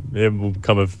 It will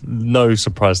come of no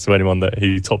surprise to anyone that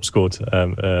he top scored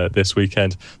this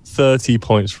weekend. 30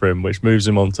 points for him, which moves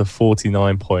him on to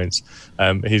 49 points.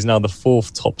 He's now the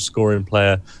 4th top scoring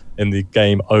player in the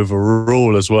game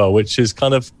overall as well, which is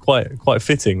kind of quite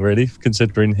fitting really,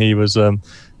 considering he was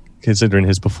considering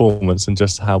his performance and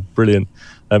just how brilliant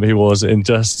he was in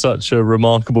just such a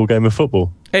remarkable game of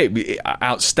football. Hey,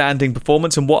 outstanding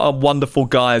performance, and what a wonderful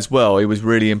guy as well. He was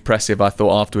really impressive, I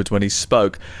thought, afterwards when he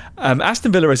spoke.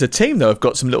 Aston Villa as a team, though, have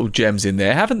got some little gems in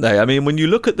there, haven't they? I mean, when you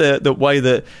look at the way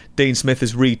that Dean Smith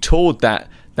has retoured that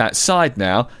side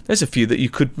now, there's a few that you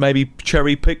could maybe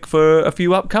cherry pick for a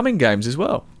few upcoming games as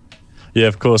well. Yeah,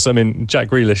 of course. I mean, Jack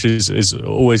Grealish is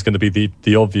always going to be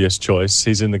the obvious choice.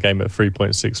 He's in the game at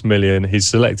 3.6 million. He's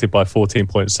selected by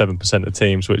 14.7% of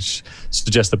teams, which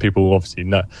suggests that people obviously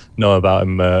know about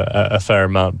him a fair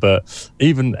amount. But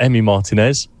even Emi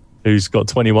Martinez, who's got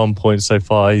 21 points so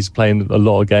far. He's playing a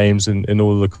lot of games in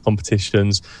all the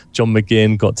competitions. John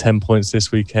McGinn got 10 points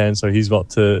this weekend, so he's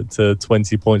got to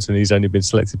 20 points, and he's only been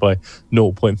selected by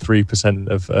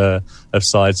 0.3% of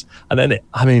sides. And then,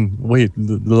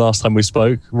 the last time we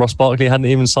spoke, Ross Barkley hadn't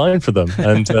even signed for them,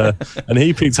 and and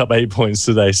he picked up 8 points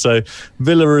today. So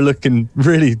Villa are looking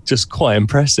really just quite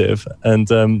impressive, and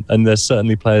there's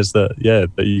certainly players that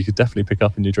you could definitely pick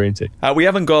up in your dream team. We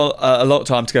haven't got a lot of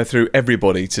time to go through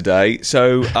everybody today.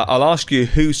 So I'll ask you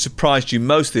who surprised you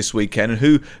most this weekend, and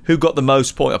who got the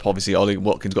most points. Obviously, Ollie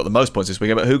Watkins got the most points this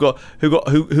weekend, but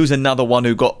who's another one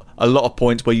who got a lot of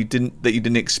points where you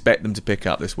didn't expect them to pick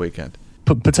up this weekend?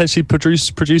 Potentially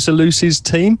producer Lucy's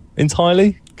team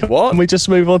entirely. What? Can we just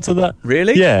move on to that?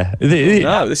 Really? Yeah.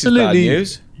 No, this is bad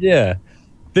news. Yeah.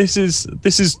 This is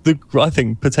I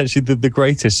think potentially the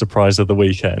greatest surprise of the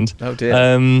weekend. Oh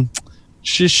dear.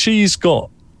 She's got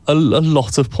a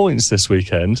lot of points this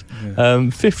weekend.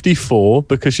 54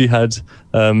 because she had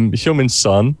Heung-min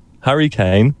Son, Harry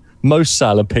Kane, Mo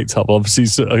Salah picked up obviously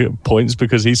points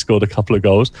because he scored a couple of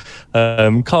goals.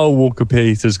 Kyle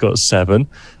Walker-Peters got 7,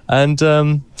 and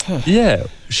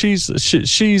she's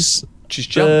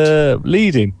jumped.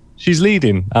 Leading. She's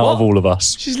leading out of all of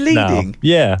us. She's leading. Now.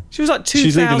 Yeah, she was like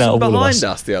 2,000 behind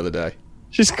us the other day.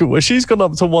 She's gone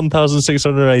up to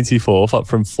 1,684th, up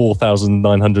from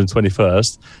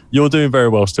 4,921st. You're doing very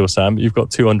well still, Sam. You've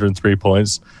got 203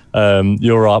 points.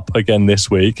 You're up again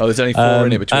this week. Oh, there's only 4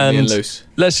 in it between me and Luce.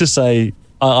 Let's just say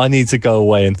I need to go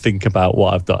away and think about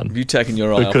what I've done. Have you taken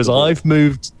your eye because off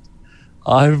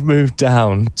I've moved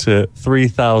down to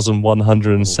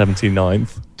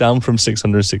 3,179th, down from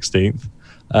 616th.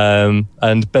 And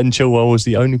Ben Chilwell was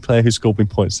the only player who scored me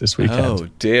points this weekend. Oh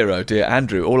dear,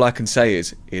 Andrew, all I can say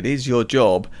is it is your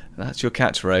job. That's your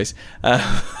catchphrase.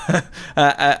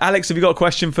 Alex, have you got a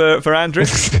question for Andrew?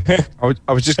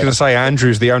 I was just going to say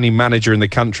Andrew's the only manager in the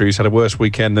country who's had a worse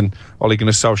weekend than Ole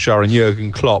Gunnar Solskjaer and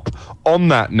Jurgen Klopp. On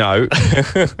that note,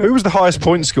 who was the highest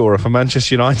point scorer for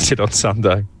Manchester United on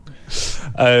Sunday?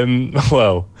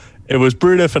 Well, it was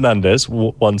Bruno Fernandes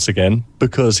once again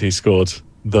because he scored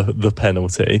the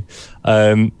penalty.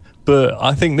 But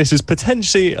I think this is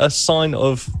potentially a sign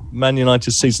of Man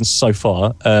United's season so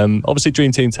far. Obviously,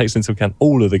 Dream Team takes into account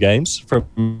all of the games from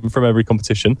every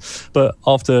competition. But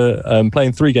after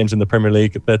playing 3 games in the Premier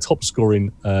League, their top scoring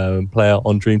player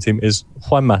on Dream Team is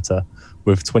Juan Mata,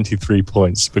 with 23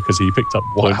 points because he picked up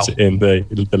points in the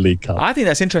League Cup. I think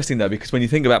that's interesting though, because when you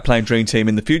think about playing Dream Team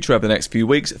in the future over the next few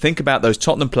weeks, think about those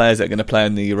Tottenham players that are going to play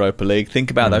in the Europa League. Think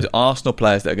about those Arsenal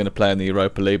players that are going to play in the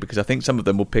Europa League, because I think some of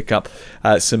them will pick up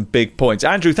some big points.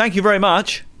 Andrew, thank you very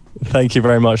much. Thank you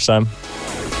very much, Sam.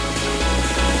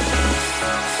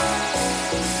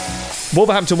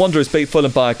 Wolverhampton Wanderers beat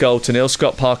Fulham by 1-0.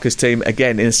 Scott Parker's team,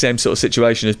 again, in the same sort of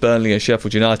situation as Burnley and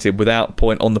Sheffield United, without a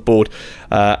point on the board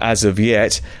as of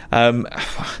yet.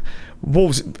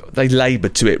 Wolves, they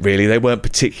laboured to it, really. They weren't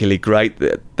particularly great.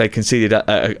 They conceded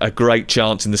a great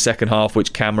chance in the second half,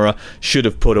 which Camara should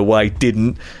have put away,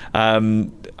 didn't.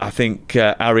 I think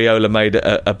Areola made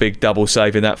a big double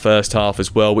save in that first half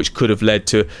as well, which could have led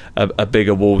to a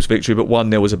bigger Wolves victory, but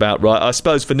 1-0 was about right. I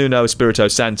suppose for Nuno Espirito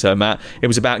Santo, Matt, it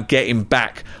was about getting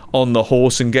back on the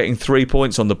horse and getting 3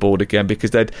 points on the board again, because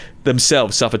they'd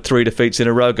themselves suffered 3 defeats in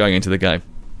a row going into the game.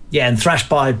 Yeah, and thrashed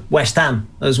by West Ham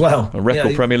as well. A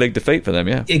record Premier League defeat for them,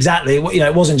 yeah. Exactly.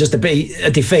 It wasn't just a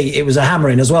defeat, it was a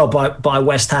hammering as well by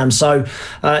West Ham. So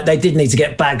they did need to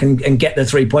get back and get their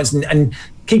 3 points and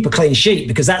keep a clean sheet,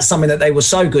 because that's something that they were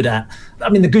so good at. I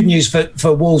mean, the good news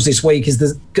for Wolves this week is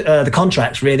the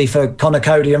contracts, really, for Conor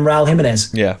Cody and Raul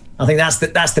Jimenez. Yeah. I think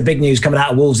that's the big news coming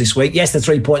out of Wolves this week. Yes, the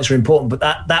 3 points are important, but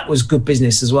that was good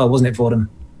business as well, wasn't it, for them?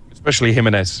 Especially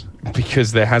Jimenez,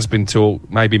 because there has been talk,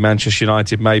 maybe Manchester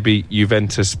United, maybe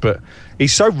Juventus, but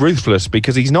he's so ruthless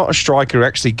because he's not a striker who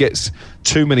actually gets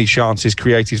too many chances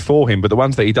created for him, but the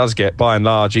ones that he does get, by and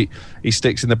large, he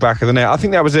sticks in the back of the net. I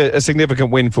think that was a significant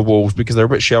win for Wolves, because they're a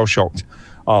bit shell-shocked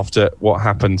after what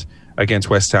happened against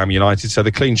West Ham United. So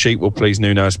the clean sheet will please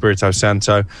Nuno Espirito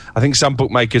Santo. I think some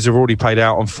bookmakers have already paid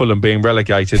out on Fulham being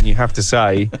relegated, and you have to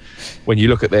say, when you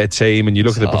look at their team and you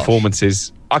look at the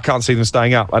performances, I can't see them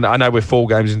staying up. And I know we're 4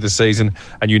 games into the season,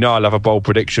 and I love a bold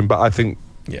prediction, but I think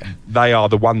they are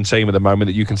the one team at the moment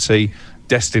that you can see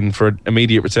destined for an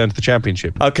immediate return to the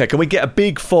Championship. OK, can we get a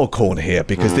big foghorn here?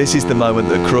 Because this is the moment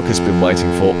that Crook has been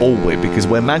waiting for all week. Because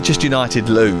when Manchester United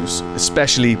lose,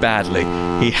 especially badly,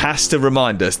 he has to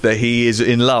remind us that he is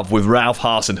in love with Ralph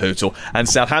Hasenhüttl. And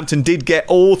Southampton did get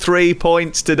all 3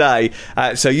 points today.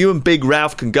 So you and Big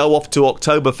Ralph can go off to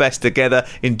Oktoberfest together,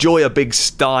 enjoy a big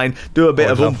stein, do a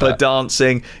bit of Oompa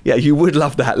dancing. Yeah, you would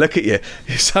love that. Look at you.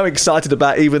 You're so excited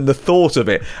about even the thought of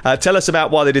it. Tell us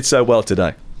about why they did so well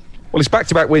today. Well, it's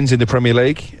back-to-back wins in the Premier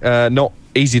League. Not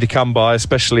easy to come by,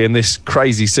 especially in this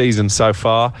crazy season so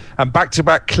far. And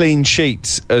back-to-back clean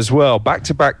sheets as well.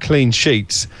 Back-to-back clean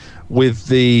sheets with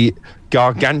the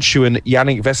gargantuan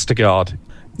Yannick Vestergaard.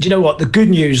 Do you know what? The good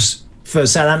news for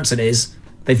Southampton is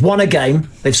they've won a game,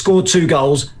 they've scored 2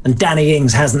 goals, and Danny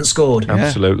Ings hasn't scored.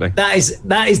 Absolutely. That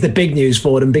is the big news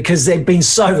for them, because they've been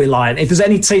so reliant. If there's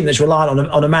any team that's reliant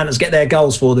on a man that's get their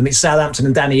goals for them, it's Southampton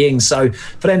and Danny Ings. So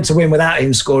for them to win without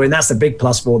him scoring, that's the big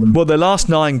plus for them. Well, the last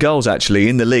 9 goals actually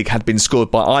in the league had been scored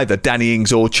by either Danny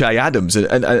Ings or Che Adams,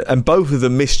 and both of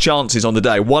them missed chances on the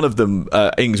day. One of them,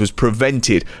 Ings, was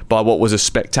prevented by what was a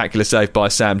spectacular save by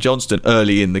Sam Johnston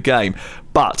early in the game.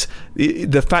 But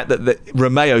the fact that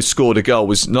Romeo scored a goal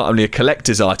was not only a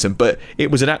collector's item, but it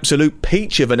was an absolute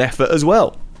peach of an effort as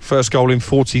well. First goal in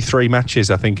 43 matches,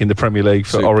 I think, in the Premier League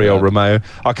for Oriol Romeo.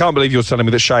 I can't believe you're telling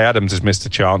me that Che Adams has missed a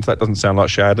chance. That doesn't sound like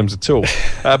Che Adams at all.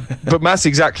 But Matt's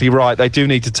exactly right. They do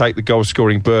need to take the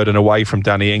goal-scoring burden away from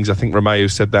Danny Ings. I think Romeo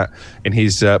said that in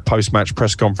his post-match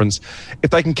press conference. If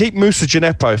they can keep Moussa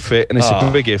Djenepo fit, and it's a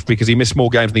big if because he missed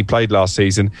more games than he played last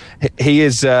season, he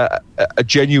is a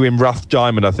genuine rough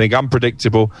diamond, I think.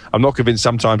 Unpredictable. I'm not convinced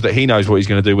sometimes that he knows what he's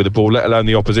going to do with the ball, let alone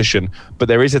the opposition. But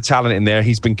there is a talent in there.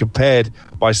 He's been compared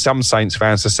by some Saints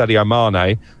fans to Sadio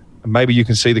Mane, and maybe you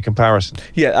can see the comparison.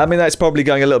 Yeah, I mean, that's probably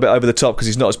going a little bit over the top because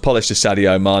he's not as polished as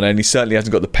Sadio Mane, and he certainly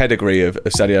hasn't got the pedigree of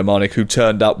Sadio Mane, who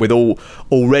turned up with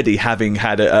already having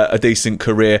had a decent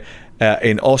career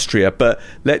in Austria. But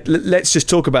let's just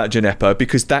talk about Djenepo,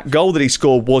 because that goal that he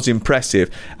scored was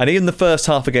impressive. And in the first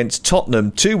half against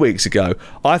Tottenham 2 weeks ago,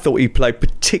 I thought he played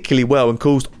particularly well and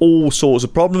caused all sorts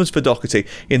of problems for Doherty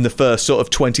in the first sort of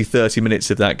 20-30 minutes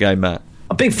of that game, Matt.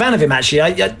 A big fan of him,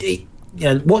 actually.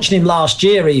 Watching him last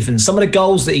year, even some of the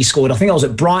goals that he scored. I think I was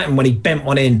at Brighton when he bent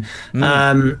one in,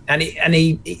 and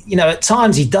he, at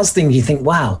times he does things you think,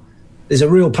 wow, there's a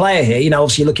real player here.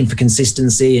 Obviously you're looking for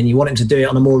consistency, and you want him to do it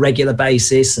on a more regular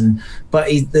basis. But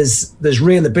there's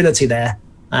real ability there.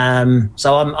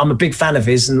 So I'm a big fan of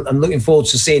his, and I'm looking forward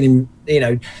to seeing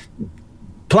him,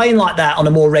 playing like that on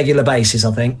a more regular basis,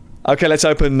 I think. OK, let's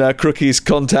open Crookie's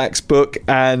contacts book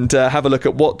and have a look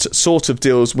at what sort of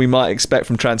deals we might expect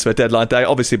from transfer deadline day.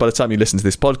 Obviously, by the time you listen to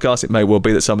this podcast, it may well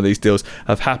be that some of these deals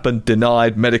have happened,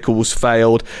 denied, medicals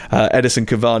failed. Edison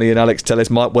Cavani and Alex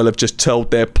Telles might well have just told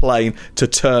their plane to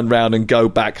turn round and go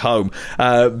back home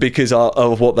because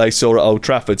of what they saw at Old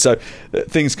Trafford. So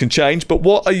things can change. But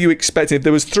what are you expecting? If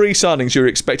there was 3 signings you were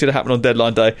expected to happen on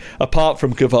deadline day, apart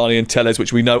from Cavani and Telles,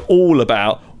 which we know all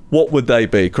about, what would they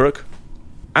be, Crook?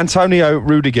 Antonio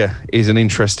Rudiger is an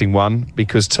interesting one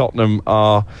because Tottenham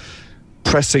are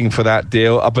pressing for that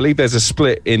deal. I believe there's a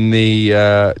split in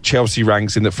the Chelsea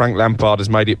ranks in that Frank Lampard has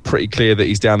made it pretty clear that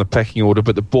he's down the pecking order,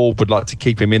 but the board would like to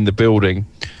keep him in the building.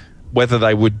 Whether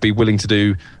they would be willing to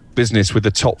do business with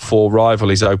the top 4 rival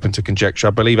is open to conjecture. I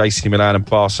believe AC Milan and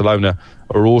Barcelona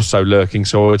are also lurking,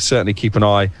 so I would certainly keep an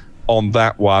eye on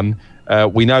that one.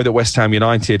 We know that West Ham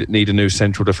United need a new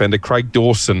central defender. Craig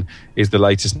Dawson is the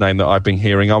latest name that I've been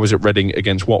hearing. I was at Reading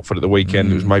against Watford at the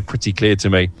weekend. It was made pretty clear to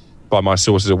me by my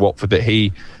sources at Watford that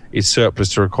he is surplus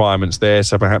to requirements there.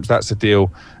 So perhaps that's a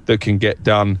deal that can get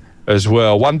done as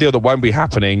well. One deal that won't be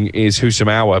happening is Houssam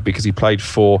Aouar, because he played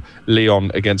for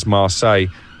Lyon against Marseille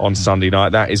on Sunday night.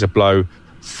 That is a blow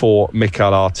for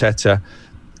Mikel Arteta.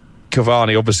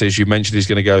 Cavani, obviously, as you mentioned, is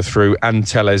going to go through, and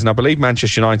Telles. And I believe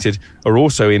Manchester United are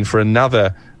also in for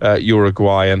another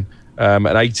Uruguayan, an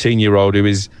 18-year-old who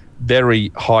is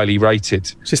very highly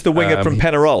rated. Is this the winger from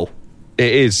Penarol?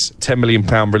 It is. £10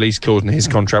 million release clause in his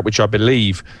contract, which I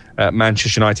believe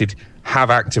Manchester United have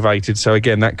activated. So,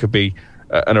 again, that could be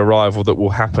an arrival that will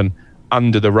happen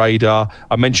under the radar.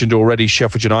 I mentioned already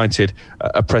Sheffield United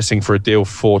are pressing for a deal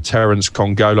for Terence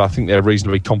Kongola. I think they're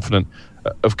reasonably confident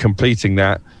of completing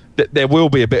that. There will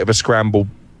be a bit of a scramble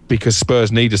because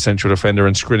Spurs need a central defender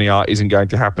and Skriniar isn't going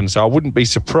to happen. So I wouldn't be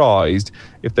surprised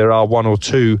if there are 1 or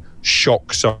 2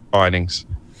 shock signings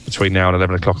between now and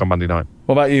 11 o'clock on Monday night.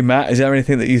 What about you, Matt? Is there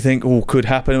anything that you think could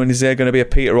happen? And is there going to be a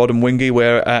Peter Odemwingie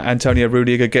where Antonio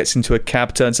Rudiger gets into a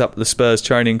cab, turns up at the Spurs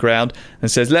training ground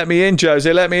and says, "Let me in,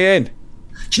 Jose, let me in"?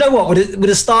 Do you know what? With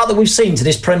the start that we've seen to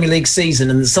this Premier League season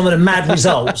and some of the mad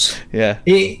results,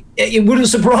 it wouldn't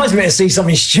surprise me to see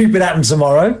something stupid happen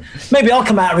tomorrow. Maybe I'll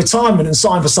come out of retirement and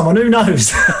sign for someone. Who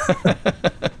knows?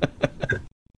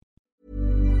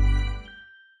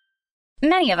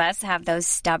 Many of us have those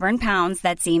stubborn pounds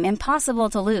that seem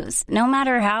impossible to lose, no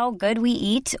matter how good we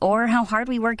eat or how hard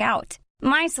we work out.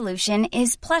 My solution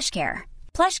is PlushCare.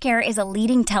 PlushCare is a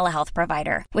leading telehealth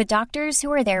provider with doctors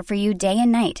who are there for you day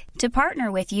and night to partner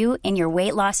with you in your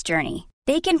weight loss journey.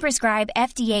 They can prescribe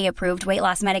FDA-approved weight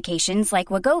loss medications like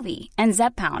Wegovy and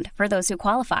Zepbound for those who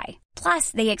qualify. Plus,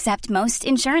 they accept most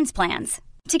insurance plans.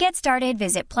 To get started,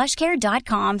 visit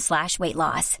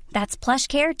plushcare.com/weightloss. That's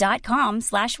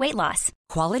plushcare.com/weightloss.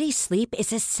 Quality sleep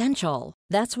is essential.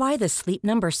 That's why the Sleep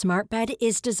Number Smart Bed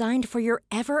is designed for your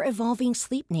ever-evolving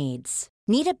sleep needs.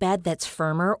 Need a bed that's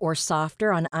firmer or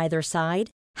softer on either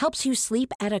side? Helps you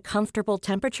sleep at a comfortable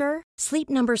temperature? Sleep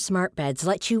Number Smart Beds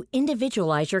let you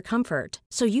individualize your comfort,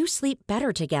 so you sleep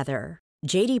better together.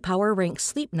 J.D. Power ranks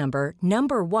Sleep Number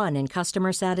number 1 in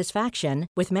customer satisfaction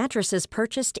with mattresses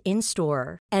purchased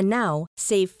in-store. And now,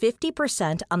 save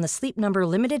 50% on the Sleep Number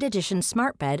Limited Edition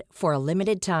Smart Bed for a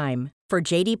limited time. For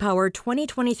J.D. Power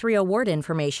 2023 award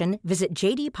information, visit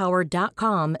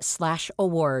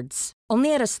jdpower.com/awards.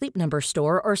 Only at a Sleep Number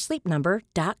store or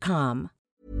sleepnumber.com.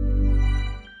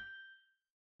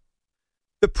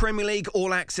 The Premier League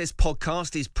All Access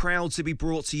podcast is proud to be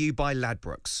brought to you by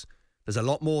Ladbrokes. There's a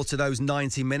lot more to those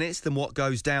 90 minutes than what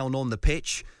goes down on the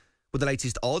pitch. With the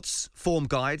latest odds, form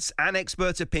guides and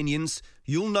expert opinions,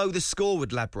 you'll know the score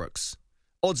with Ladbrokes.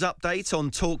 Odds update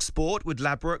on Talk Sport with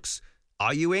Ladbrokes.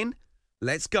 Are you in?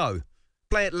 Let's go.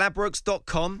 Play at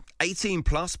ladbrokes.com, 18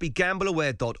 plus,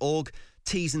 begambleaware.org.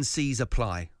 T's and C's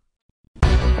apply.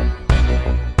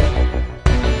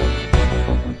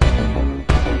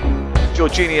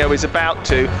 Jorginho is about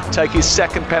to take his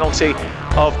second penalty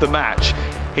of the match.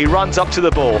 He runs up to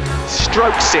the ball,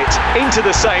 strokes it into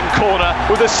the same corner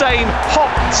with the same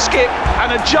hop, skip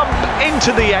and a jump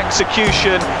into the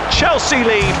execution. Chelsea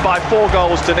lead by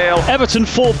 4-0. Everton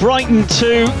 4, Brighton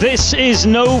 2. This is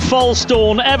no false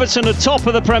dawn. Everton are top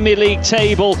of the Premier League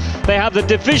table. They have the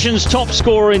division's top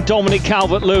scorer in Dominic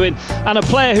Calvert-Lewin and a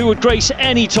player who would grace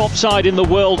any top side in the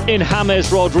world in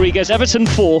James Rodriguez. Everton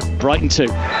 4, Brighton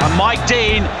 2. And Mike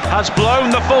Dean has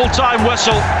blown the full-time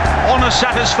whistle on a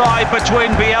satisfied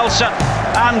between Bielsa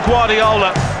and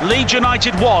Guardiola. Leeds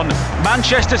United 1,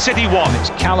 Manchester City 1. It's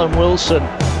Callum Wilson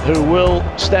who will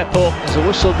step up as the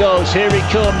whistle goes. Here he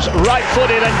comes,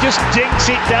 right-footed and just dinks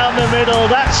it down the middle.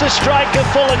 That's a striker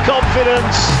full of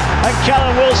confidence. And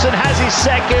Callum Wilson has his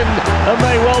second and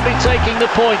may well be taking the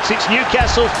points. It's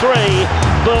Newcastle 3,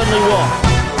 Burnley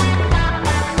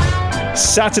 1.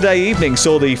 Saturday evening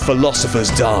saw the Philosopher's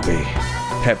Derby.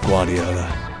 Pep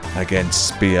Guardiola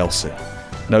against Bielsa.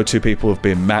 No two people have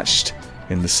been matched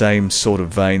in the same sort of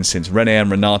vein since René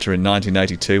and Renata in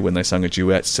 1982 when they sung a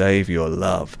duet, Save Your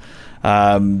Love.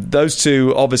 Those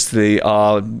two obviously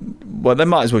are, well, they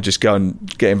might as well just go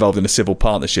and get involved in a civil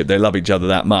partnership. They love each other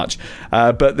that much.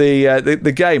 But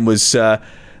the game was... The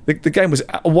game was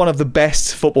one of the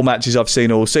best football matches I've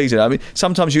seen all season. I mean,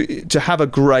 sometimes to have a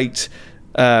great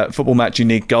football match, you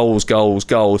need goals.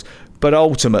 But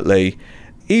ultimately,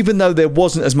 even though there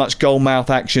wasn't as much goal-mouth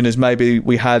action as maybe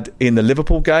we had in the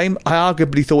Liverpool game, I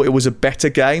arguably thought it was a better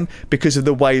game because of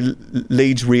the way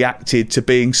Leeds reacted to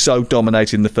being so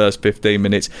dominated in the first 15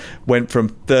 minutes. Went from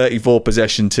 34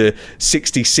 possession to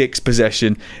 66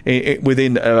 possession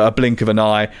within a blink of an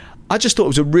eye. I just thought it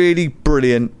was a really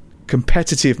brilliant,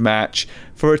 competitive match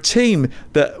for a team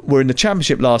that were in the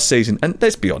Championship last season, and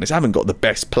let's be honest, haven't got the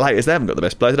best players. They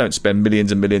don't spend millions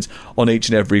and millions on each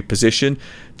and every position.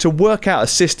 To work out a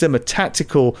system, a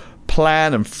tactical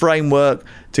plan and framework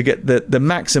to get the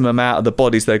maximum out of the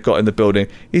bodies they've got in the building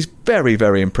is very,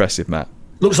 very impressive, Matt.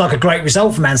 Looks like a great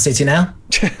result for Man City now.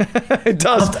 It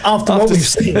does. After what we've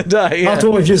seen. After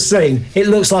what we've just seen, it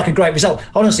looks like a great result.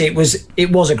 Honestly, it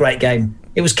was a great game.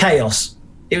 It was chaos.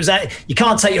 You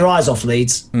can't take your eyes off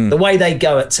Leeds. The way they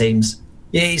go at teams,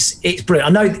 it's brilliant.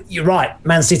 I know you're right.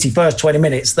 Man City first 20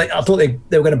 minutes, I thought they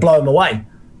were going to blow them away.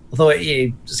 I thought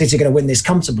City are going to win this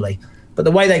comfortably. But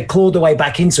the way they clawed their way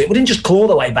back into it, we didn't just claw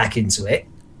their way back into it.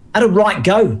 Had a right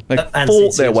go. They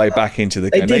fought their way back into the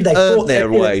game. They earned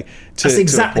their way to. That's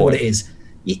exactly what it is.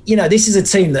 This is a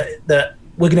team that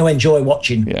we're going to enjoy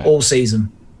watching all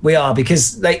season. We are,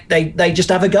 because they just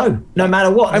have a go no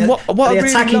matter what. And what the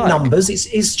attacking numbers,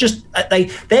 it's just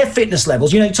their fitness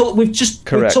levels. We've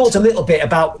talked a little bit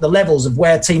about the levels of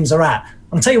where teams are at.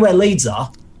 I'll tell you where Leeds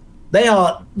are. They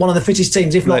are one of the fittest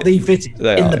teams, if not the fittest,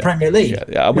 in the Premier League.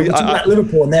 We talk about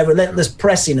Liverpool and their relentless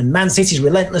pressing, and Man City's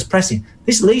relentless pressing.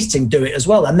 This Leeds team do it as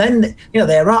well. And then,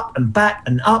 they're up and back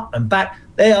and up and back.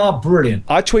 They are brilliant.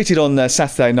 I tweeted on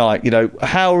Saturday night,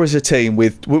 how is a team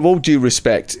with all due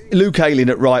respect, Luke Ayling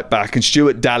at right back and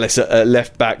Stuart Dallas at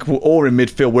left back or in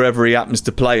midfield, wherever he happens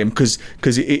to play him, because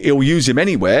he'll use him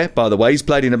anywhere, by the way. He's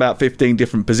played in about 15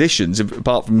 different positions,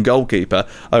 apart from goalkeeper,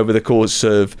 over the course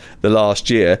of the last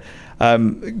year.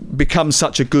 Become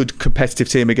such a good competitive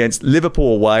team against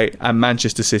Liverpool away and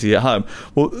Manchester City at home?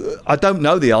 Well, I don't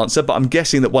know the answer, but I'm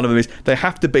guessing that one of them is they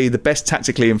have to be the best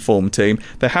tactically informed team.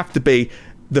 They have to be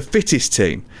the fittest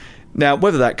team. Now,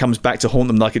 whether that comes back to haunt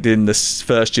them like it did in the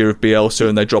first year of Bielsa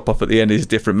and they drop off at the end is a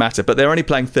different matter. But they're only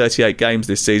playing 38 games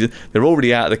this season. They're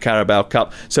already out of the Carabao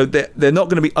Cup. So they're not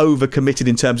going to be over-committed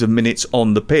in terms of minutes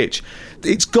on the pitch.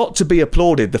 It's got to be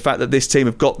applauded, the fact that this team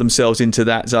have got themselves into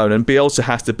that zone. And Bielsa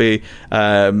has to be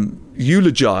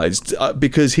eulogised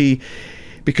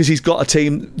because he's got a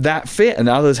team that fit and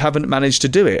others haven't managed to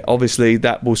do it. Obviously,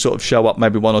 that will sort of show up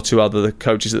maybe one or two other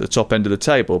coaches at the top end of the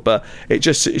table, but it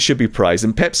should be praised.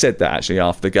 And Pep said that actually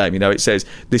after the game. It says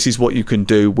this is what you can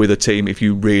do with a team if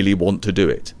you really want to do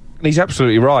it. And he's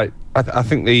absolutely right. I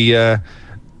think the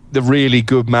really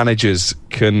good managers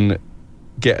can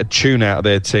get a tune out of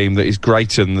their team that is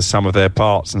greater than the sum of their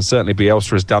parts, and certainly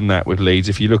Bielsa has done that with Leeds.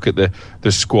 If you look at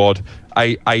the squad,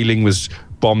 Ayling was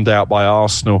bombed out by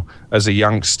Arsenal as a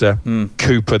youngster.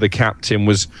 Cooper, the captain,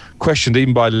 was questioned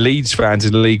even by Leeds fans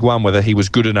in League One whether he was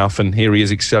good enough, and here he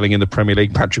is excelling in the Premier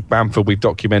League. Patrick Bamford, we've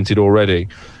documented already.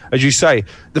 As you say,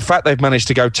 the fact they've managed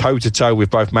to go toe-to-toe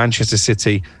with both Manchester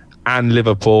City and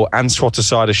Liverpool and swat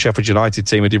aside a Sheffield United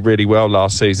team who did really well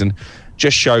last season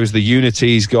just shows the unity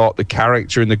he's got, the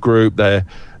character in the group. They're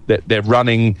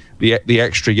running the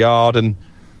extra yard, and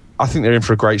I think they're in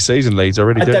for a great season, Leeds. I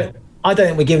really do. I don't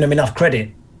think we're giving them enough credit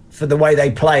for the way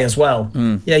they play as well.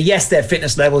 Yes, their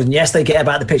fitness levels, and yes, they get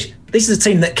about the pitch. But this is a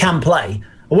team that can play.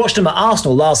 I watched them at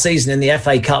Arsenal last season in the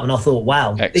FA Cup, and I thought,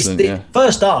 wow,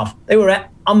 first half, they were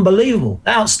unbelievable,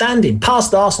 outstanding.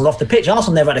 Past Arsenal off the pitch.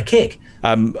 Arsenal never had a kick.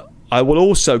 I will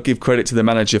also give credit to the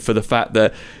manager for the fact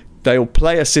that they'll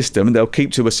play a system, they'll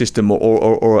keep to a system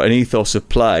or an ethos of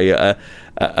play,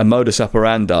 a modus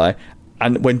operandi.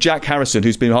 And when Jack Harrison,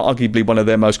 who's been arguably one of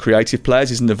their most creative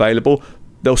players, isn't available,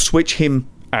 they'll switch him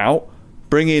out,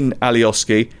 bring in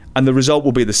Alioski, and the result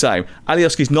will be the same.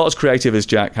 Alioski's not as creative as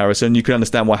Jack Harrison. You can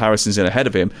understand why Harrison's in ahead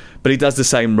of him, but he does the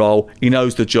same role. He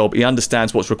knows the job. He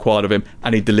understands what's required of him,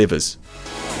 and he delivers.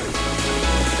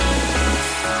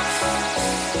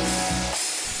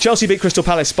 Chelsea beat Crystal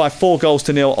Palace by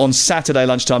 4-0 on Saturday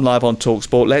lunchtime live on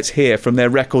TalkSport. Let's hear from their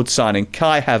record signing,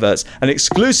 Kai Havertz, an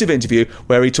exclusive interview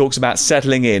where he talks about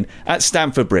settling in at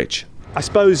Stamford Bridge. I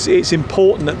suppose it's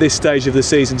important at this stage of the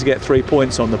season to get 3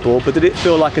 points on the board, but did it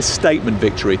feel like a statement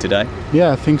victory today?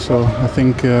 Yeah, I think so. I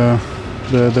think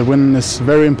the win is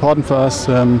very important for us.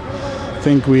 I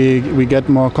think we get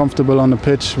more comfortable on the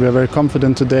pitch. We are very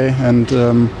confident today, and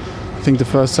I think the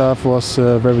first half was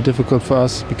very difficult for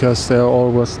us because they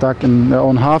all were stuck in their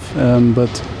own half.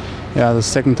 But yeah, the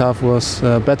second half was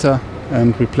better,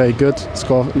 and we played good,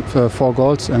 scored 4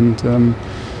 goals, and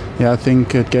I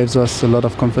think it gives us a lot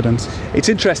of confidence. It's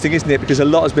interesting, isn't it? Because a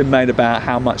lot has been made about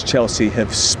how much Chelsea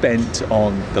have spent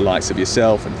on the likes of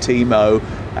yourself and Timo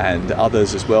and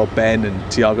others as well, Ben and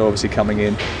Thiago obviously coming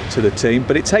in to the team.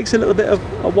 But it takes a little bit of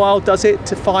a while, does it,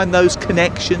 to find those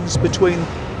connections between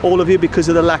all of you because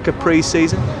of the lack of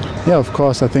pre-season? Yeah, of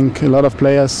course. I think a lot of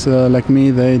players like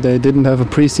me, they didn't have a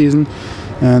pre-season,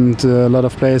 and a lot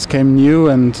of players came new,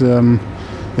 and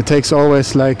it takes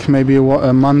always like maybe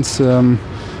a month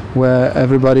where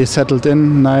everybody settled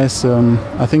in nice.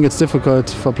 I think it's difficult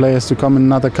for players to come in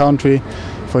another country,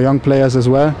 for young players as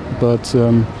well, but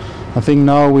I think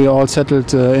now we all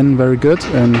settled in very good,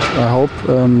 and I hope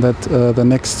that the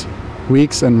next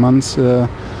weeks and months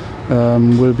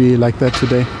will be like that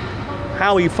today.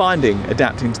 How are you finding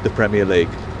adapting to the Premier League?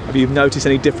 Have you noticed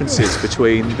any differences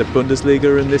between the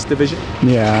Bundesliga and this division?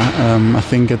 Yeah, I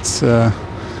think it's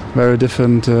very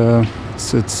different.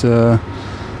 It's a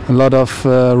lot of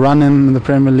running in the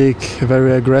Premier League,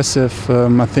 very aggressive.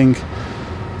 I think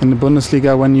in the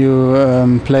Bundesliga, when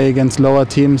you play against lower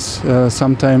teams,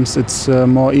 sometimes it's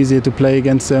more easier to play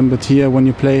against them. But here, when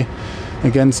you play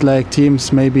against like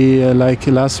teams maybe like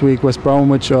last week West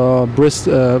Bromwich or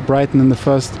Brighton in the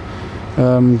first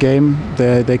game,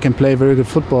 they can play very good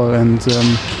football, and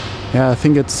I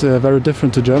think it's very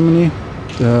different to Germany.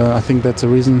 I think that's a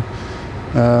reason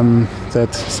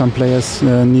that some players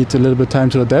need a little bit of time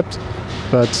to adapt.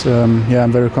 But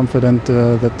I'm very confident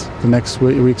that the next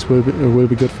weeks will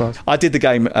be good for us. I did the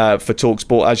game for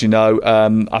TalkSport, as you know.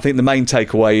 I think the main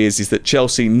takeaway is that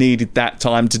Chelsea needed that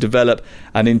time to develop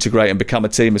and integrate and become a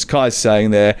team. As Kai's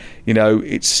saying there,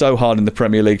 it's so hard in the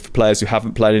Premier League for players who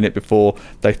haven't played in it before.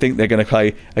 They think they're going to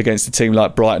play against a team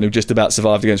like Brighton, who just about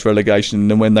survived against relegation,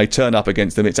 and when they turn up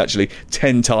against them, it's actually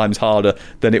 10 times harder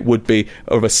than it would be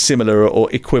of a similar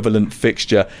or equivalent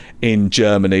fixture in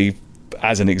Germany,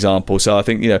 as an example. So I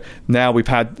think, now we've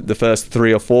had the first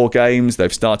 3 or 4 games,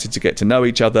 they've started to get to know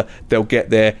each other, they'll get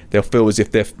there, they'll feel as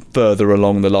if they're further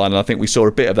along the line, and I think we saw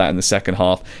a bit of that in the second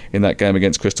half in that game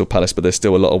against Crystal Palace, but there's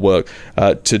still a lot of work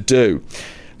to do.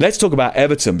 Let's talk about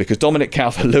Everton, because Dominic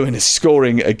Calvert-Lewin is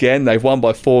scoring again. They've won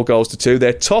by 4-2.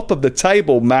 They're top of the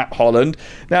table, Matt Holland.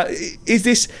 Now, is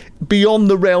this beyond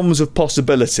the realms of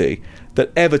possibility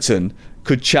that Everton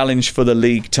could challenge for the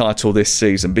league title this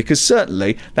season? Because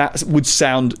certainly that would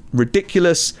sound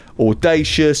ridiculous,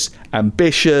 audacious,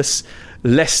 ambitious,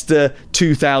 Leicester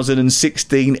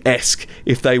 2016-esque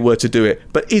if they were to do it.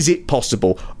 But is it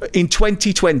possible in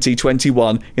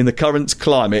 2020-21 in the current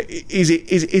climate? Is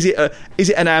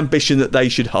it an ambition that they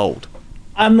should hold?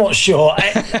 I'm not sure.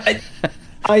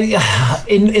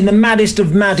 In the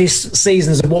maddest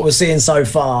seasons of what we're seeing so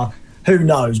far, who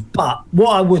knows? But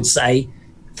what I would say,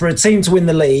 for a team to win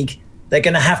the league, they're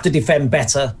going to have to defend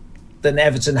better than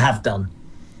Everton have done.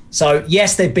 So,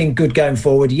 yes, they've been good going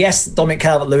forward. Yes, Dominic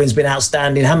Calvert-Lewin's been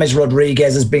outstanding. James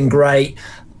Rodriguez has been great.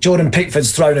 Jordan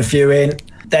Pickford's thrown a few in.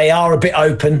 They are a bit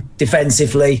open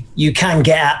defensively. You can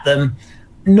get at them.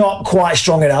 Not quite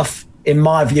strong enough, in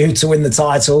my view, to win the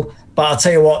title. But I'll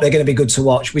tell you what, they're going to be good to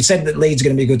watch. We said that Leeds are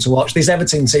going to be good to watch. This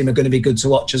Everton team are going to be good to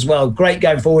watch as well. Great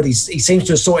going forward. He seems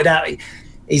to have sorted out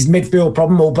his midfield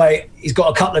problem, albeit he's got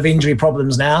a couple of injury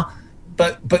problems now.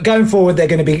 But going forward, they're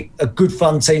going to be a good,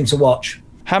 fun team to watch.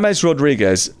 James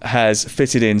Rodriguez has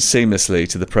fitted in seamlessly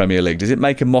to the Premier League. Does it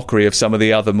make a mockery of some of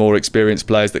the other more experienced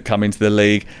players that come into the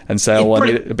league and say, I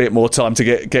need a bit more time to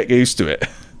get used to it?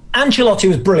 Ancelotti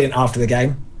was brilliant after the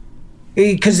game,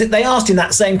 because they asked him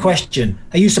that same question.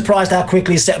 Are you surprised how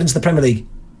quickly he's settled into the Premier League?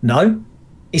 No.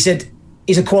 He said,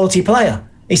 he's a quality player.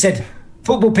 He said,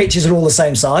 football pitches are all the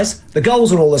same size. The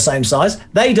goals are all the same size.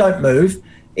 They don't move.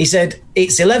 He said,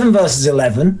 it's 11 versus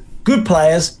 11. Good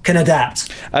players can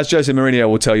adapt. As Jose Mourinho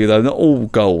will tell you, though, not all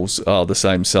goals are the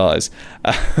same size.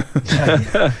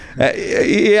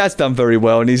 He has done very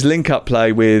well, and his link-up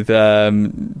play with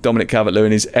Dominic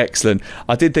Calvert-Lewin is excellent.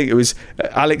 I did think it was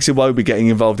Alex Iwobi getting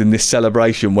involved in this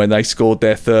celebration when they scored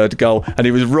their third goal, and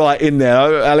he was right in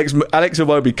there. Alex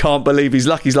Iwobi can't believe he's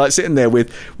lucky. He's like sitting there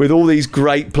with all these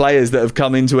great players that have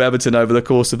come into Everton over the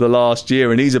course of the last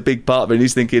year, and he's a big part of it, and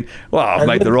he's thinking, well, I've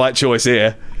made the right choice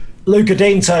here. Luca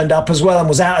Dean turned up as well and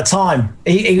was out of time.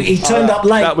 He turned up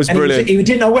late. That was brilliant. He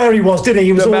didn't know where he was, did he?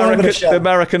 He was all over the show.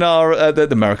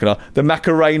 The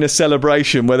Macarena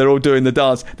celebration where they're all doing the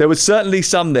dance. There was certainly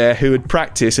some there who had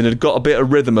practiced and had got a bit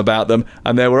of rhythm about them,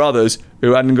 and there were others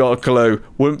who hadn't got a clue.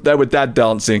 They were dad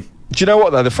dancing. Do you know what,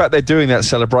 though? The fact they're doing that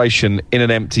celebration in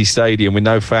an empty stadium with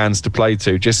no fans to play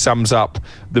to just sums up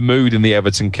the mood in the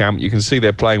Everton camp. You can see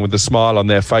they're playing with a smile on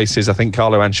their faces. I think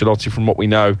Carlo Ancelotti, from what we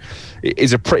know,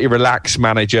 is a pretty relaxed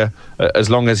manager. As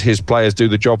long as his players do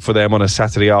the job for them on a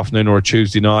Saturday afternoon or a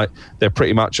Tuesday night, they're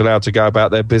pretty much allowed to go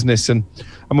about their business. And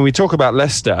when we talk about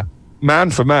Leicester,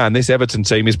 man for man, this Everton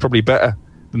team is probably better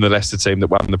than the Leicester team that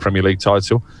won the Premier League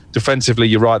title. Defensively,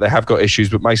 you're right, they have got issues,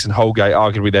 but Mason Holgate,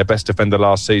 arguably their best defender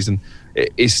last season,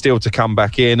 is still to come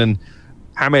back in. And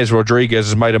James Rodriguez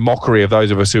has made a mockery of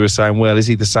those of us who are saying, well, is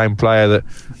he the same player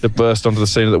that burst onto the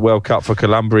scene at the World Cup for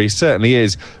Colombia? He certainly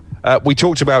is. We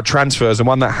talked about transfers, and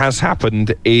one that has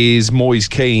happened is Moise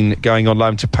Kean going on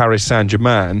loan to Paris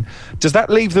Saint-Germain. Does that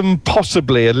leave them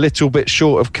possibly a little bit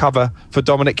short of cover for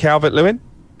Dominic Calvert-Lewin?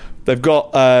 They've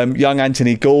got young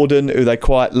Anthony Gordon, who they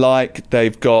quite like.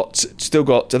 They've still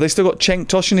got Cenk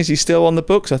Tosun? Is he still on the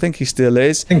books? I think he still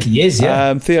is. I think he is,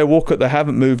 yeah. Theo Walcott, they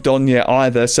haven't moved on yet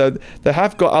either. So they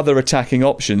have got other attacking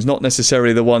options, not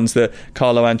necessarily the ones that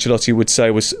Carlo Ancelotti would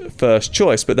say was first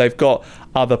choice, but they've got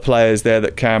other players there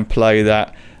that can play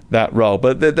that role.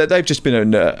 But they've just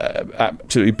been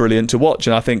absolutely brilliant to watch,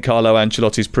 and I think Carlo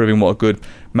Ancelotti's proving what a good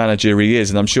manager he is,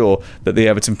 and I'm sure that the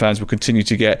Everton fans will continue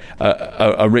to get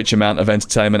a rich amount of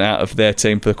entertainment out of their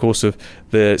team for the course of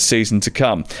the season to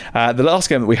come. The last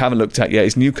game that we haven't looked at yet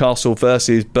is Newcastle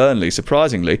versus Burnley.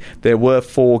 Surprisingly, there were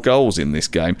 4 goals in this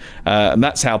game, and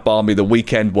that's how balmy the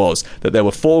weekend was, that there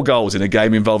were 4 goals in a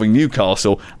game involving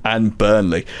Newcastle and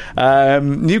Burnley.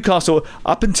 Newcastle,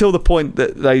 up until the point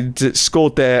that they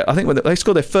scored their I think when they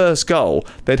scored their first goal,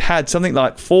 they'd had something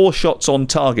like 4 shots on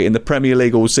target in the Premier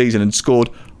League all season and scored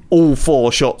all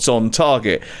 4 shots on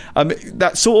target.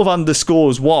 That sort of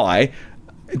underscores why,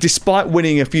 despite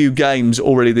winning a few games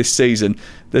already this season,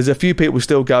 there's a few people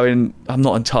still going, I'm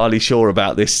not entirely sure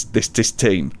about this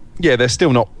team. Yeah, they're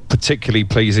still not particularly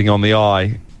pleasing on the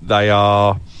eye. They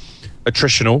are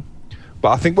attritional. But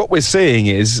I think what we're seeing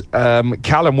is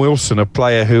Callum Wilson, a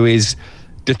player who is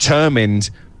determined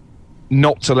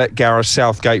not to let Gareth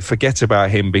Southgate forget about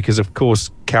him, because, of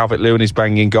course, Calvert-Lewin is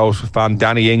banging in goals for fun.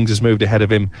 Danny Ings has moved ahead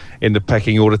of him in the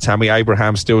pecking order. Tammy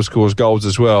Abraham still scores goals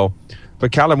as well.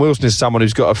 But Callum Wilson is someone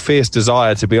who's got a fierce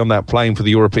desire to be on that plane for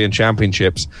the European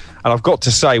Championships. And I've got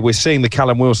to say, we're seeing the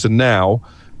Callum Wilson now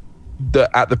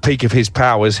that at the peak of his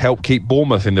powers help keep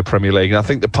Bournemouth in the Premier League. And I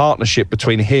think the partnership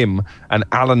between him and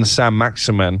Alan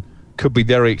Saint-Maximin could be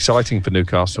very exciting for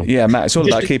Newcastle. Yeah, Matt, it's all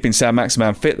about keeping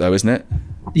Saint-Maximin fit, though, isn't it?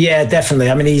 Yeah,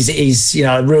 definitely. I mean, he's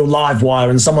a real live wire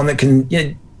and someone that can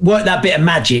work that bit of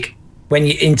magic when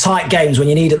you in tight games, when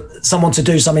you need someone to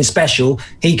do something special.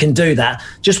 He can do that.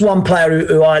 Just one player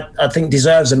who I think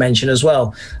deserves a mention as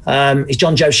well is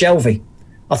John Joe Shelvey.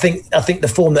 I think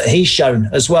the form that he's shown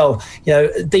as well,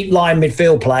 deep line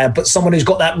midfield player, but someone who's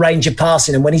got that range of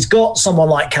passing. And when he's got someone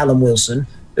like Callum Wilson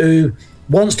who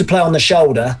wants to play on the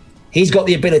shoulder, he's got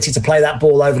the ability to play that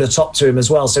ball over the top to him as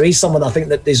well. So he's someone I think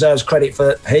that deserves credit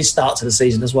for his start to the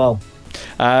season as well.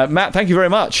 Matt, thank you very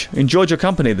much. Enjoyed your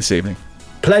company this evening.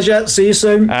 Pleasure. See you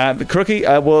soon.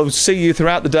 Crookie, we'll see you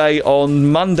throughout the day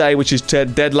on Monday, which is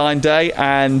deadline day,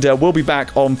 and we'll be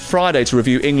back on Friday to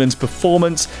review England's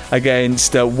performance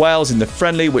against Wales in the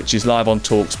friendly, which is live on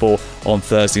TalkSport on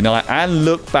Thursday night, and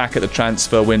look back at the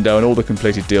transfer window and all the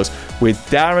completed deals with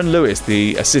Darren Lewis,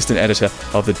 the assistant editor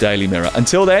of the Daily Mirror.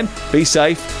 Until then, be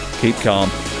safe, keep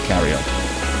calm, carry on.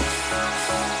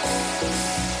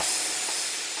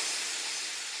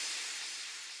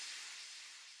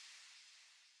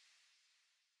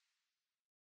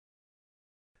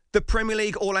 The Premier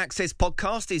League All Access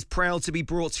podcast is proud to be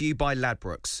brought to you by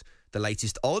Ladbrokes. The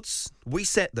latest odds, we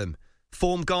set them.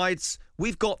 Form guides,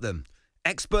 we've got them.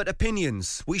 Expert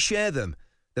opinions, we share them.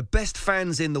 The best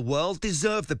fans in the world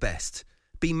deserve the best.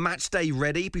 Be matchday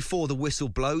ready before the whistle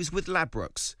blows with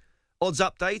Ladbrokes. Odds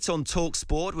update on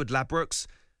TalkSport with Ladbrokes.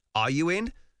 Are you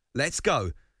in? Let's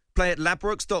go. Play at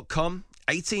ladbrokes.com.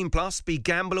 18 plus.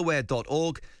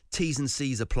 BeGambleAware.org. T's and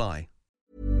C's apply.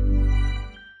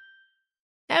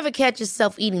 Ever catch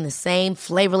yourself eating the same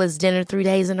flavorless dinner 3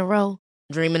 days in a row?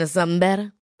 Dreaming of something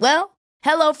better? Well,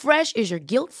 HelloFresh is your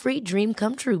guilt-free dream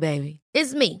come true, baby.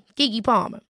 It's me, Keke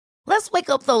Palmer. Let's wake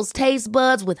up those taste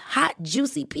buds with hot,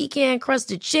 juicy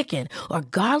pecan-crusted chicken or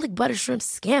garlic butter shrimp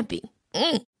scampi.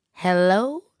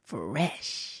 Hello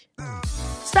Fresh.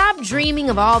 Stop dreaming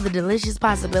of all the delicious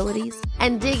possibilities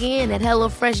and dig in at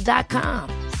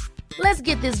HelloFresh.com. Let's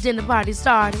get this dinner party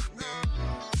started.